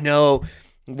like, I know,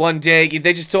 one day,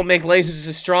 they just don't make laces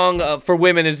as strong for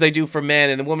women as they do for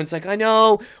men, and the woman's like, I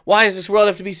know, why does this world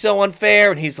have to be so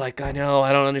unfair? And he's like, I know,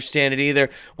 I don't understand it either.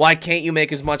 Why can't you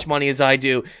make as much money as I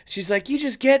do? She's like, you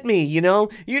just get me, you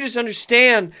just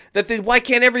understand that why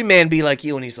can't every man be like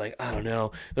you? And he's like, I don't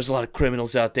know, there's a lot of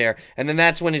criminals out there. And then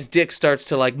that's when his dick starts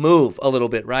to like move a little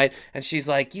bit, right? And she's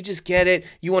like, you just get it,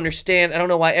 you understand, I don't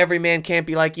know why every man can't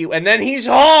be like you. And then he's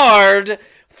hard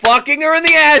fucking her in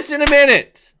the ass in a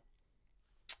minute.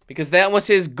 Because that was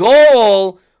his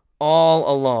goal all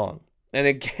along. And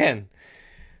again,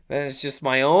 that is just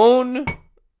my own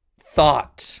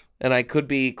thought. And I could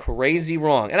be crazy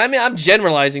wrong. And I mean, I'm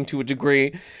generalizing to a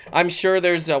degree. I'm sure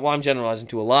there's, I'm generalizing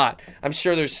to a lot. I'm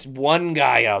sure there's one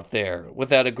guy out there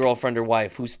without a girlfriend or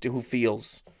wife who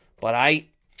feels. But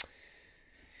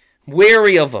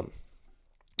weary of him.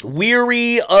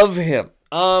 Weary of him.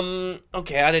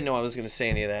 Okay, I didn't know I was going to say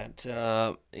any of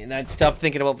that. That stuff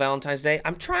thinking about Valentine's Day.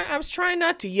 I was trying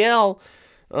not to yell,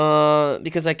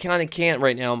 because I kind of can't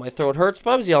right now. My throat hurts,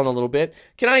 but I was yelling a little bit.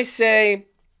 Can I say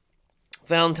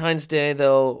Valentine's Day,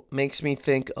 though, makes me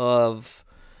think of,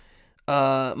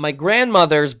 my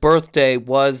grandmother's birthday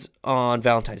was on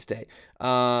Valentine's Day.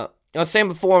 I was saying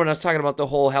before when I was talking about the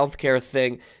whole healthcare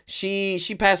thing,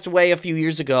 she passed away a few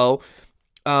years ago.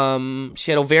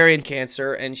 She had ovarian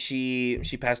cancer and she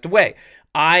passed away.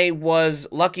 I was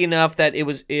lucky enough that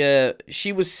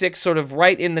she was sick sort of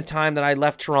right in the time that I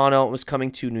left Toronto and was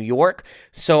coming to New York.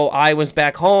 So I was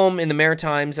back home in the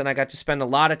Maritimes and I got to spend a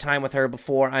lot of time with her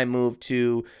before I moved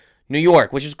to New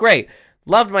York, which was great.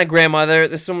 Loved my grandmother.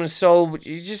 This woman was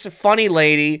she's just a funny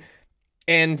lady.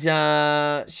 And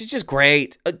she's just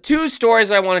great. Two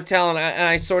stories I want to tell, and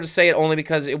I sort of say it only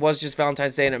because it was just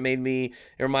Valentine's Day, and it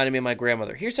reminded me of my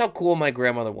grandmother. Here's how cool my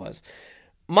grandmother was.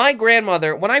 My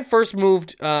grandmother, when I first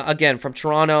moved, again, from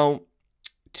Toronto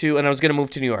and I was going to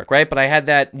move to New York, right? But I had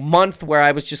that month where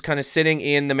I was just kind of sitting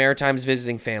in the Maritimes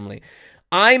visiting family.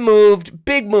 I moved,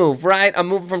 big move, right? I'm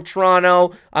moving from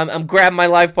Toronto. I'm grabbing my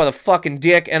life by the fucking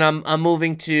dick, and I'm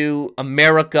moving to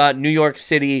America, New York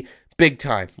City, big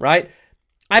time, right?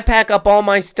 I pack up all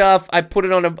my stuff, I put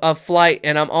it on a flight,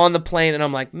 and I'm on the plane, and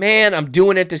I'm like, man, I'm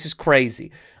doing it, this is crazy.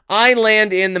 I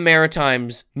land in the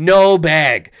Maritimes, no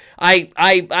bag.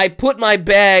 I put my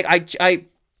bag,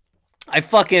 I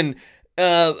fucking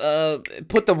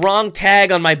put the wrong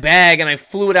tag on my bag, and I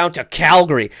flew it out to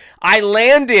Calgary. I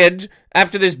landed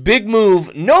after this big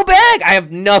move. No bag. I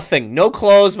have nothing. No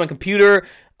clothes. My computer.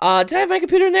 Did I have my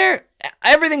computer in there?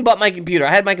 Everything but my computer.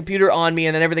 I had my computer on me,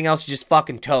 and then everything else is just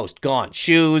fucking toast. Gone.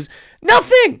 Shoes.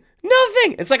 Nothing.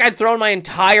 It's like I'd thrown my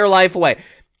entire life away.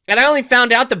 And I only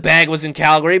found out the bag was in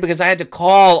Calgary because I had to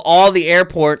call all the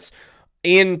airports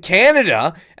in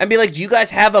Canada and be like, do you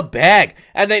guys have a bag?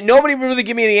 And nobody would really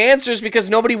give me any answers because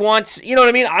nobody wants, you know what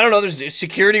I mean? I don't know, there's a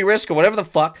security risk or whatever the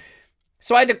fuck.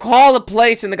 So I had to call a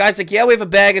place, and the guy's like, yeah, we have a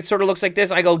bag. It sort of looks like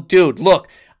this. I go, dude, look,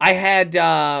 I had,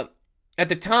 at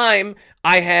the time,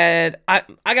 I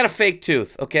got a fake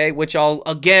tooth, okay? Which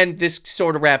this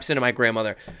sort of wraps into my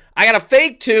grandmother. I got a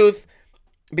fake tooth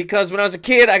because when I was a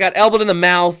kid, I got elbowed in the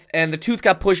mouth, and the tooth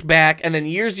got pushed back, and then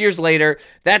years later,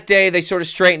 that day, they sort of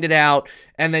straightened it out,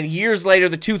 and then years later,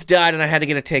 the tooth died, and I had to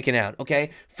get it taken out,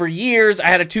 okay? For years, I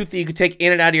had a tooth that you could take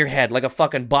in and out of your head, like a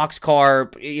fucking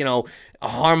boxcar, a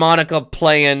harmonica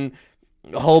playing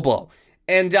hobo.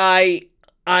 And so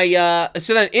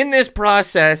then in this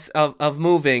process of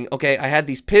moving, okay, I had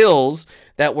these pills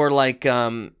that were like,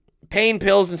 pain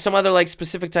pills and some other like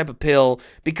specific type of pill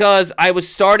because I was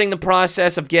starting the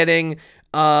process of getting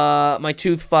my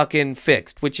tooth fucking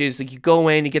fixed, which is like you go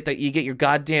in, you get your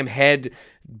goddamn head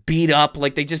beat up,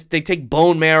 like they take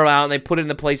bone marrow out and they put it in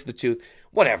the place of the tooth.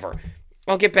 Whatever.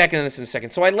 I'll get back into this in a second.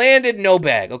 So I landed no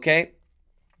bag, okay?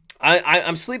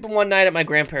 I'm sleeping one night at my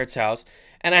grandparents' house,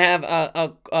 and I have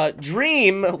a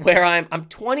dream where I'm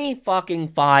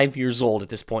 25 years old at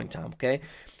this point in time, okay?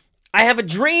 I have a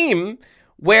dream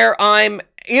where I'm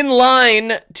in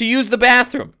line to use the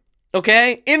bathroom,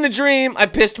 okay? In the dream, I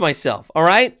pissed myself, all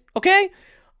right? Okay?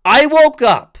 I woke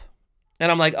up,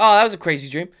 and I'm like, oh, that was a crazy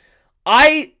dream.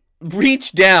 I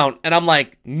reached down, and I'm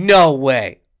like, no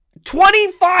way.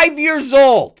 25 years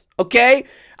old, okay?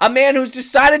 A man who's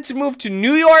decided to move to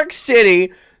New York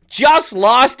City just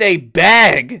lost a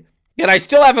bag, and I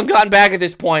still haven't gotten back at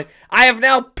this point. I have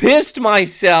now pissed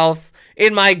myself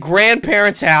in my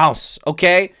grandparents' house,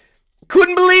 okay?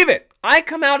 Couldn't believe it. I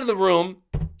come out of the room,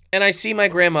 and I see my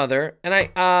grandmother, and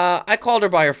I called her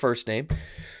by her first name.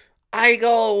 I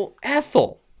go,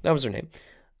 Ethel. That was her name.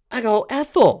 I go,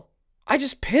 Ethel, I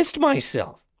just pissed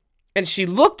myself. And she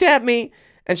looked at me,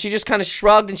 and she just kind of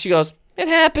shrugged, and she goes, it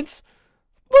happens.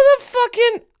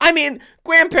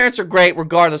 Grandparents are great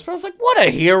regardless, but I was like, what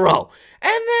a hero.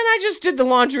 And then I just did the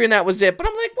laundry, and that was it. But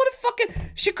I'm like,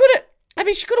 she could have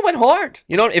went hard.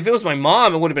 You know, if it was my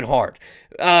mom, it would have been hard.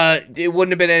 It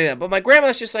wouldn't have been any of that. But my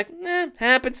grandmother's just like,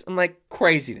 happens. I'm like,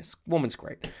 craziness. Woman's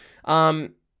great.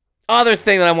 Other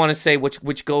thing that I want to say,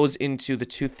 which goes into the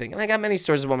tooth thing. And I got many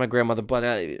stories about my grandmother, but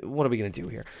what are we going to do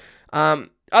here?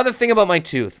 Other thing about my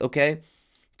tooth, okay?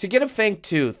 To get a fake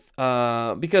tooth,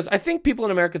 because I think people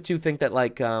in America, too, think that,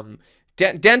 like,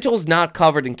 dental's not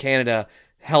covered in Canada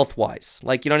health-wise.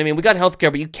 Like, you know what I mean? We got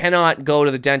healthcare, but you cannot go to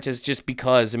the dentist just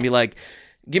because and be like,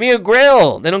 give me a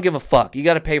grill. They don't give a fuck. You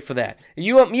got to pay for that.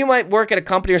 You might work at a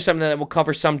company or something that will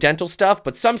cover some dental stuff,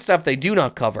 but some stuff they do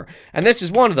not cover. And this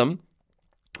is one of them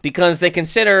because they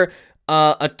consider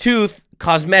a tooth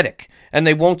cosmetic. And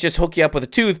they won't just hook you up with a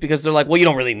tooth because they're like, well, you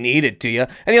don't really need it, do you?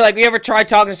 And you're like, you ever try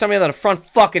talking to somebody without a front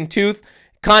fucking tooth?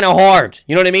 Kind of hard.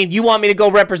 You know what I mean? You want me to go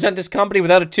represent this company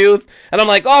without a tooth? And I'm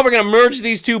like, oh, we're going to merge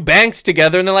these two banks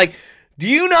together. And they're like, do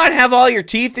you not have all your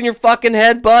teeth in your fucking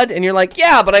head, bud? And you're like,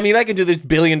 yeah, but I mean, I can do this $1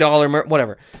 billion,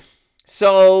 whatever.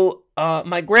 So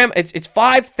my grandma, it's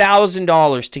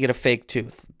 $5,000 to get a fake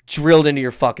tooth drilled into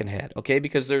your fucking head, okay?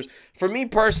 Because for me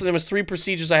personally, there was 3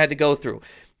 procedures I had to go through.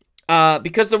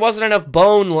 Because there wasn't enough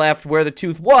bone left where the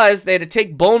tooth was, they had to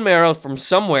take bone marrow from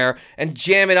somewhere and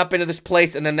jam it up into this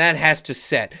place, and then that has to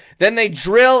set. Then they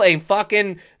drill a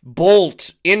fucking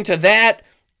bolt into that,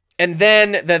 and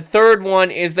then the third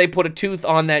one is they put a tooth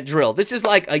on that drill. This is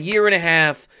like a year and a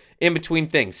half in between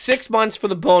things. 6 months for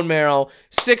the bone marrow,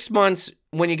 6 months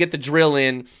when you get the drill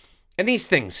in, and these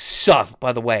things suck,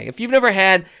 by the way. If you've never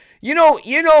had, you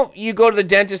go to the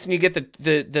dentist and you get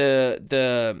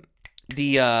the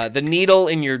needle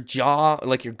in your jaw,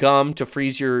 like your gum, to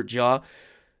freeze your jaw.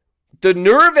 The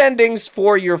nerve endings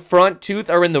for your front tooth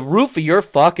are in the roof of your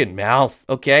fucking mouth,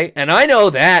 okay? And I know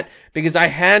that because I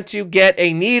had to get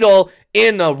a needle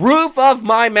in the roof of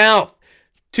my mouth.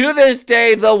 To this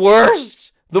day, the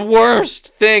worst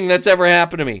thing that's ever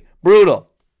happened to me. Brutal.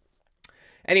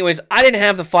 Anyways, I didn't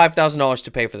have the $5,000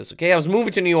 to pay for this, okay? I was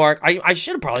moving to New York. I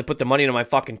should have probably put the money into my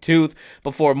fucking tooth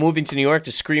before moving to New York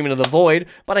to scream into the void,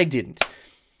 but I didn't.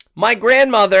 My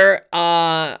grandmother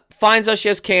finds out she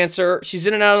has cancer. She's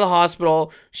in and out of the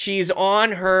hospital. She's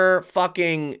on her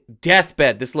fucking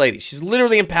deathbed, this lady. She's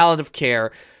literally in palliative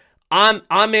care. I'm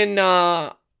in,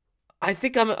 I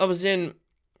was in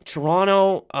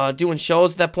Toronto doing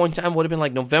shows at that point in time. Would have been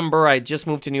like November. I just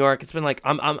moved to New York. It's been like,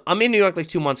 I'm in New York like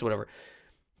 2 months or whatever.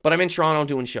 But I'm in Toronto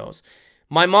doing shows.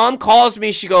 My mom calls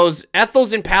me. She goes,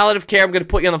 Ethel's in palliative care. I'm going to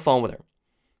put you on the phone with her.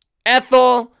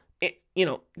 Ethel,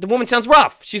 the woman sounds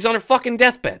rough. She's on her fucking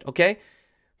deathbed, okay?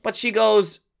 But she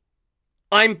goes,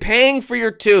 I'm paying for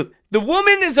your tooth. The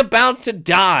woman is about to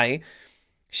die.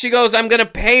 She goes, I'm going to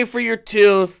pay for your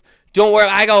tooth. Don't worry.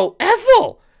 I go,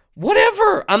 Ethel,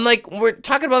 whatever. I'm like, we're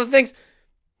talking about the things.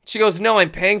 She goes, no, I'm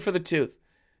paying for the tooth.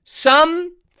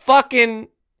 Some fucking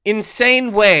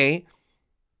insane way,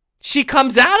 she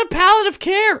comes out of palliative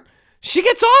care. She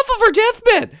gets off of her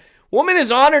deathbed. Woman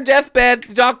is on her deathbed.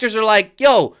 The doctors are like,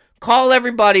 yo, call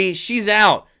everybody. She's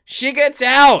out. She gets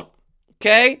out.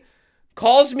 Okay?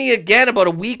 Calls me again about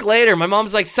a week later. My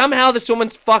mom's like, somehow this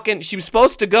woman's fucking, she was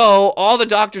supposed to go. All the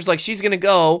doctors like, she's going to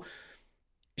go.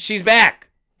 She's back.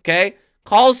 Okay?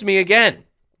 Calls me again.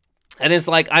 And is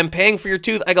like, I'm paying for your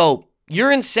tooth. I go,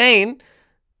 you're insane.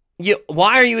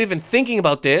 Why are you even thinking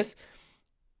about this?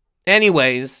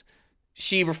 Anyways,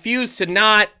 she refused to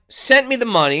not send me the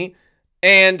money.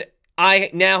 And I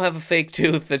now have a fake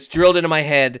tooth that's drilled into my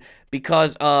head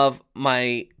because of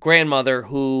my grandmother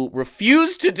who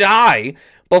refused to die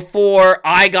before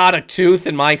I got a tooth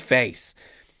in my face.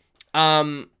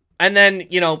 And then,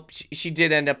 she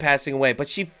did end up passing away. But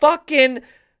she fucking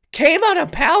came out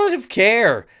of palliative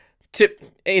care.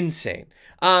 Insane.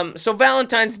 So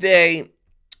Valentine's Day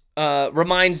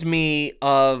reminds me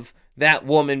of that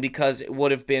woman because it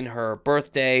would have been her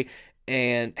birthday.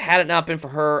 And had it not been for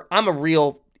her, I'm a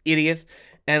real idiot.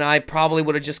 And I probably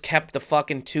would have just kept the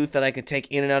fucking tooth that I could take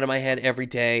in and out of my head every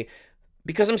day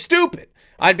because I'm stupid.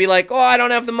 I'd be like, oh, I don't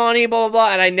have the money, blah, blah,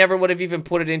 blah. And I never would have even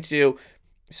put it into.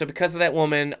 So because of that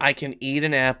woman, I can eat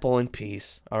an apple in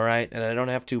peace, all right? And I don't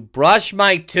have to brush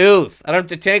my tooth. I don't have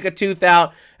to take a tooth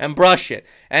out and brush it.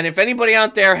 And if anybody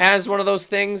out there has one of those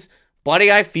things,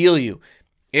 buddy, I feel you.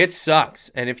 It sucks.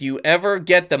 And if you ever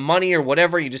get the money or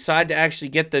whatever, you decide to actually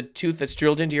get the tooth that's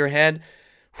drilled into your head,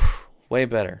 way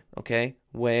better, okay?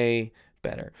 Way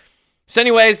better. So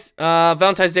anyways,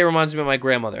 Valentine's Day reminds me of my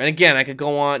grandmother. And again, I could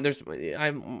go on.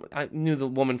 I knew the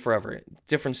woman forever.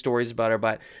 Different stories about her,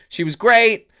 but she was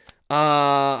great.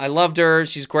 I loved her.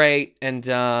 She's great. And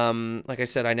like I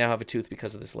said, I now have a tooth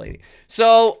because of this lady.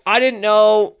 So I didn't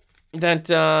know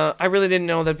that, I really didn't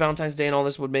know that Valentine's Day and all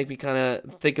this would make me kind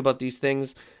of think about these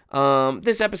things.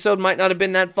 This episode might not have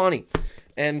been that funny.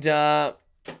 And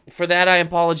for that, I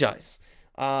apologize.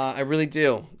 I really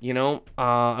do.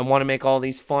 I want to make all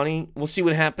these funny. We'll see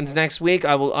what happens next week.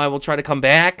 I will try to come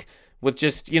back with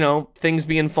just, things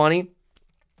being funny.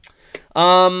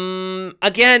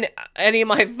 Again, any of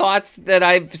my thoughts that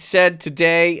I've said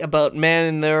today about men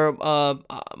and their,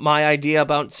 my idea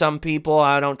about some people,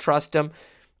 I don't trust them.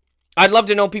 I'd love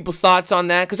to know people's thoughts on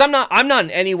that, because I'm not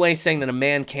in any way saying that a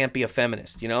man can't be a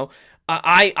feminist,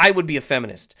 I would be a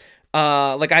feminist.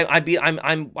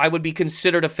 I would be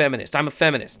considered a feminist. I'm a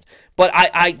feminist. But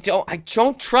I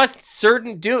don't trust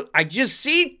certain dudes. I just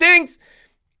see things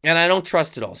and I don't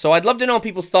trust it all. So I'd love to know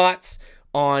people's thoughts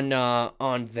on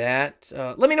that.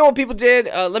 Let me know what people did.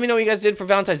 Let me know what you guys did for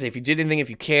Valentine's Day. If you did anything, if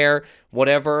you care,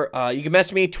 whatever. You can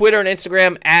message me, Twitter and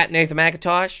Instagram at Nathan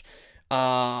McIntosh.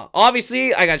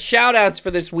 Obviously, I got shout outs for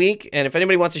this week. And if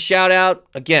anybody wants a shout out,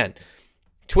 again,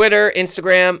 Twitter,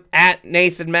 Instagram, at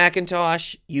Nathan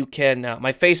McIntosh. You can,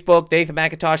 my Facebook, Nathan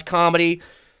McIntosh Comedy.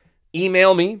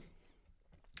 Email me.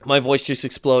 My voice just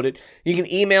exploded. You can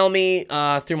email me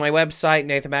through my website,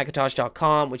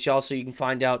 nathanmcintosh.com, which also you can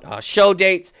find out show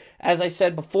dates. As I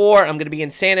said before, I'm going to be in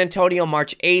San Antonio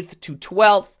March 8th to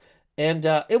 12th, and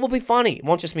it will be funny. It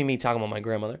won't just be me talking about my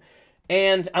grandmother.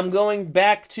 And I'm going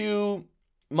back to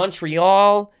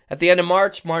Montreal at the end of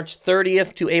March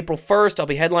 30th to April 1st. I'll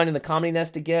be headlining the Comedy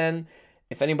Nest again.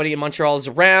 If anybody in Montreal is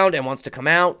around and wants to come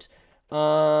out.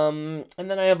 And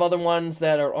then I have other ones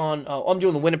that are on. I'm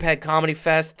doing the Winnipeg Comedy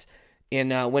Fest in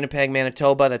Winnipeg,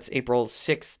 Manitoba. That's April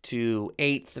 6th to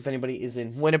 8th, if anybody is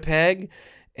in Winnipeg.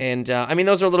 And,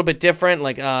 those are a little bit different.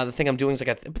 Like, the thing I'm doing is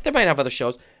but they might have other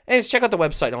shows. And just check out the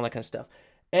website and all that kind of stuff.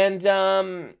 And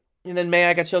then May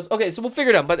I got shows. Okay, so we'll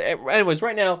figure it out. But anyways,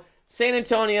 right now, San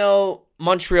Antonio,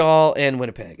 Montreal, and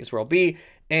Winnipeg is where I'll be.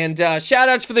 And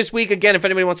shout-outs for this week. Again, if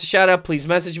anybody wants a shout-out, please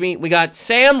message me. We got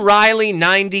Sam Riley,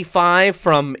 95,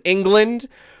 from England,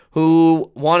 who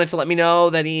wanted to let me know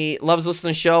that he loves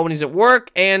listening to the show when he's at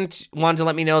work, and wanted to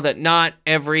let me know that not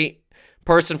every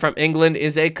person from England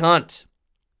is a cunt.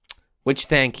 which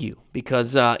thank you,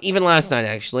 because even last night,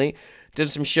 actually, did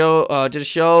a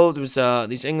show. There was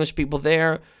these English people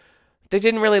there. They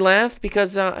didn't really laugh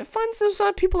because I find there's a lot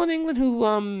of people in England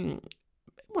who,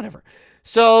 whatever.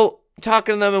 So,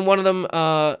 talking to them, and one of them,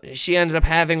 she ended up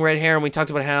having red hair, and we talked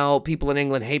about how people in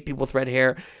England hate people with red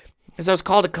hair. Because I was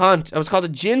called a cunt. I was called a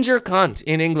ginger cunt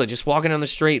in England, just walking down the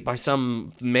street by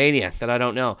some maniac that I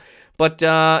don't know. But,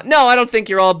 no, I don't think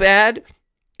you're all bad.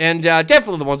 And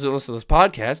definitely the ones that listen to this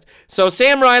podcast. So,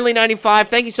 Sam Riley, 95,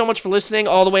 thank you so much for listening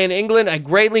all the way in England. I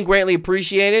greatly, greatly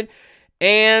appreciate it.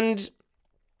 And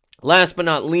last but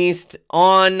not least,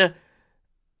 on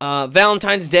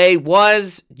Valentine's Day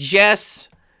was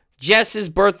Jess's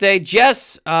birthday.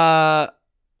 Jess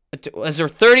was her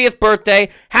 30th birthday.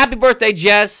 Happy birthday,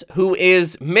 Jess, who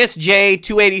is Miss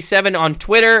J287 on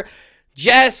Twitter.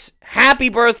 Jess, happy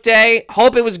birthday.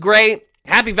 Hope it was great.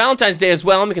 Happy Valentine's Day as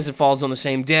well, because it falls on the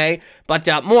same day. But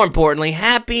more importantly,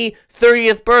 happy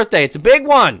 30th birthday. It's a big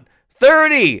one.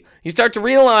 30. You start to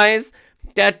realize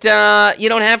that you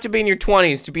don't have to be in your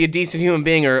 20s to be a decent human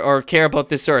being or care about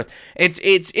this earth.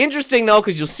 It's interesting, though,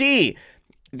 because you'll see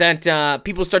that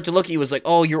people start to look at you as like,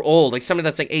 oh, you're old. Like somebody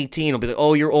that's like 18 will be like,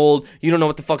 oh, you're old. You don't know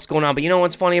what the fuck's going on. But you know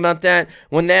what's funny about that?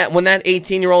 When that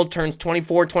 18-year-old turns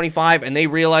 24, 25, and they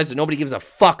realize that nobody gives a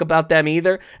fuck about them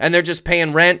either, and they're just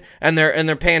paying rent, and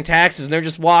they're paying taxes, and they're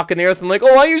just walking the earth and like,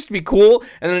 oh, I used to be cool.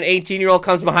 And then an 18-year-old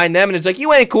comes behind them and is like,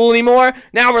 you ain't cool anymore.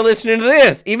 Now we're listening to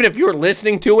this. Even if you were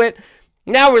listening to it,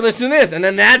 now we're listening to this. And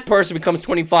then that person becomes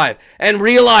 25 and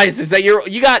realizes that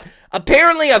you got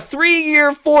apparently a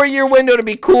 3-year, 4-year window to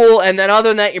be cool, and then other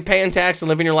than that, you're paying tax and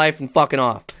living your life and fucking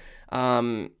off.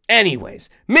 Anyways,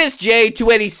 Miss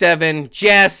J287,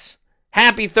 Jess,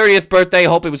 happy 30th birthday.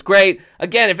 Hope it was great.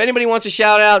 Again, if anybody wants a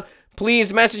shout out,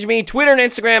 please message me, Twitter and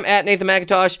Instagram at Nathan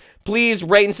McIntosh. Please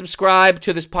rate and subscribe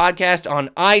to this podcast on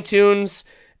iTunes,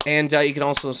 and you can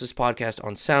also listen to this podcast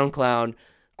on SoundCloud.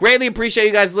 Greatly appreciate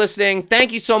you guys listening.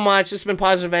 Thank you so much. This has been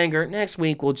Positive Anger. Next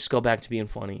week, we'll just go back to being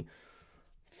funny.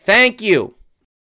 Thank you.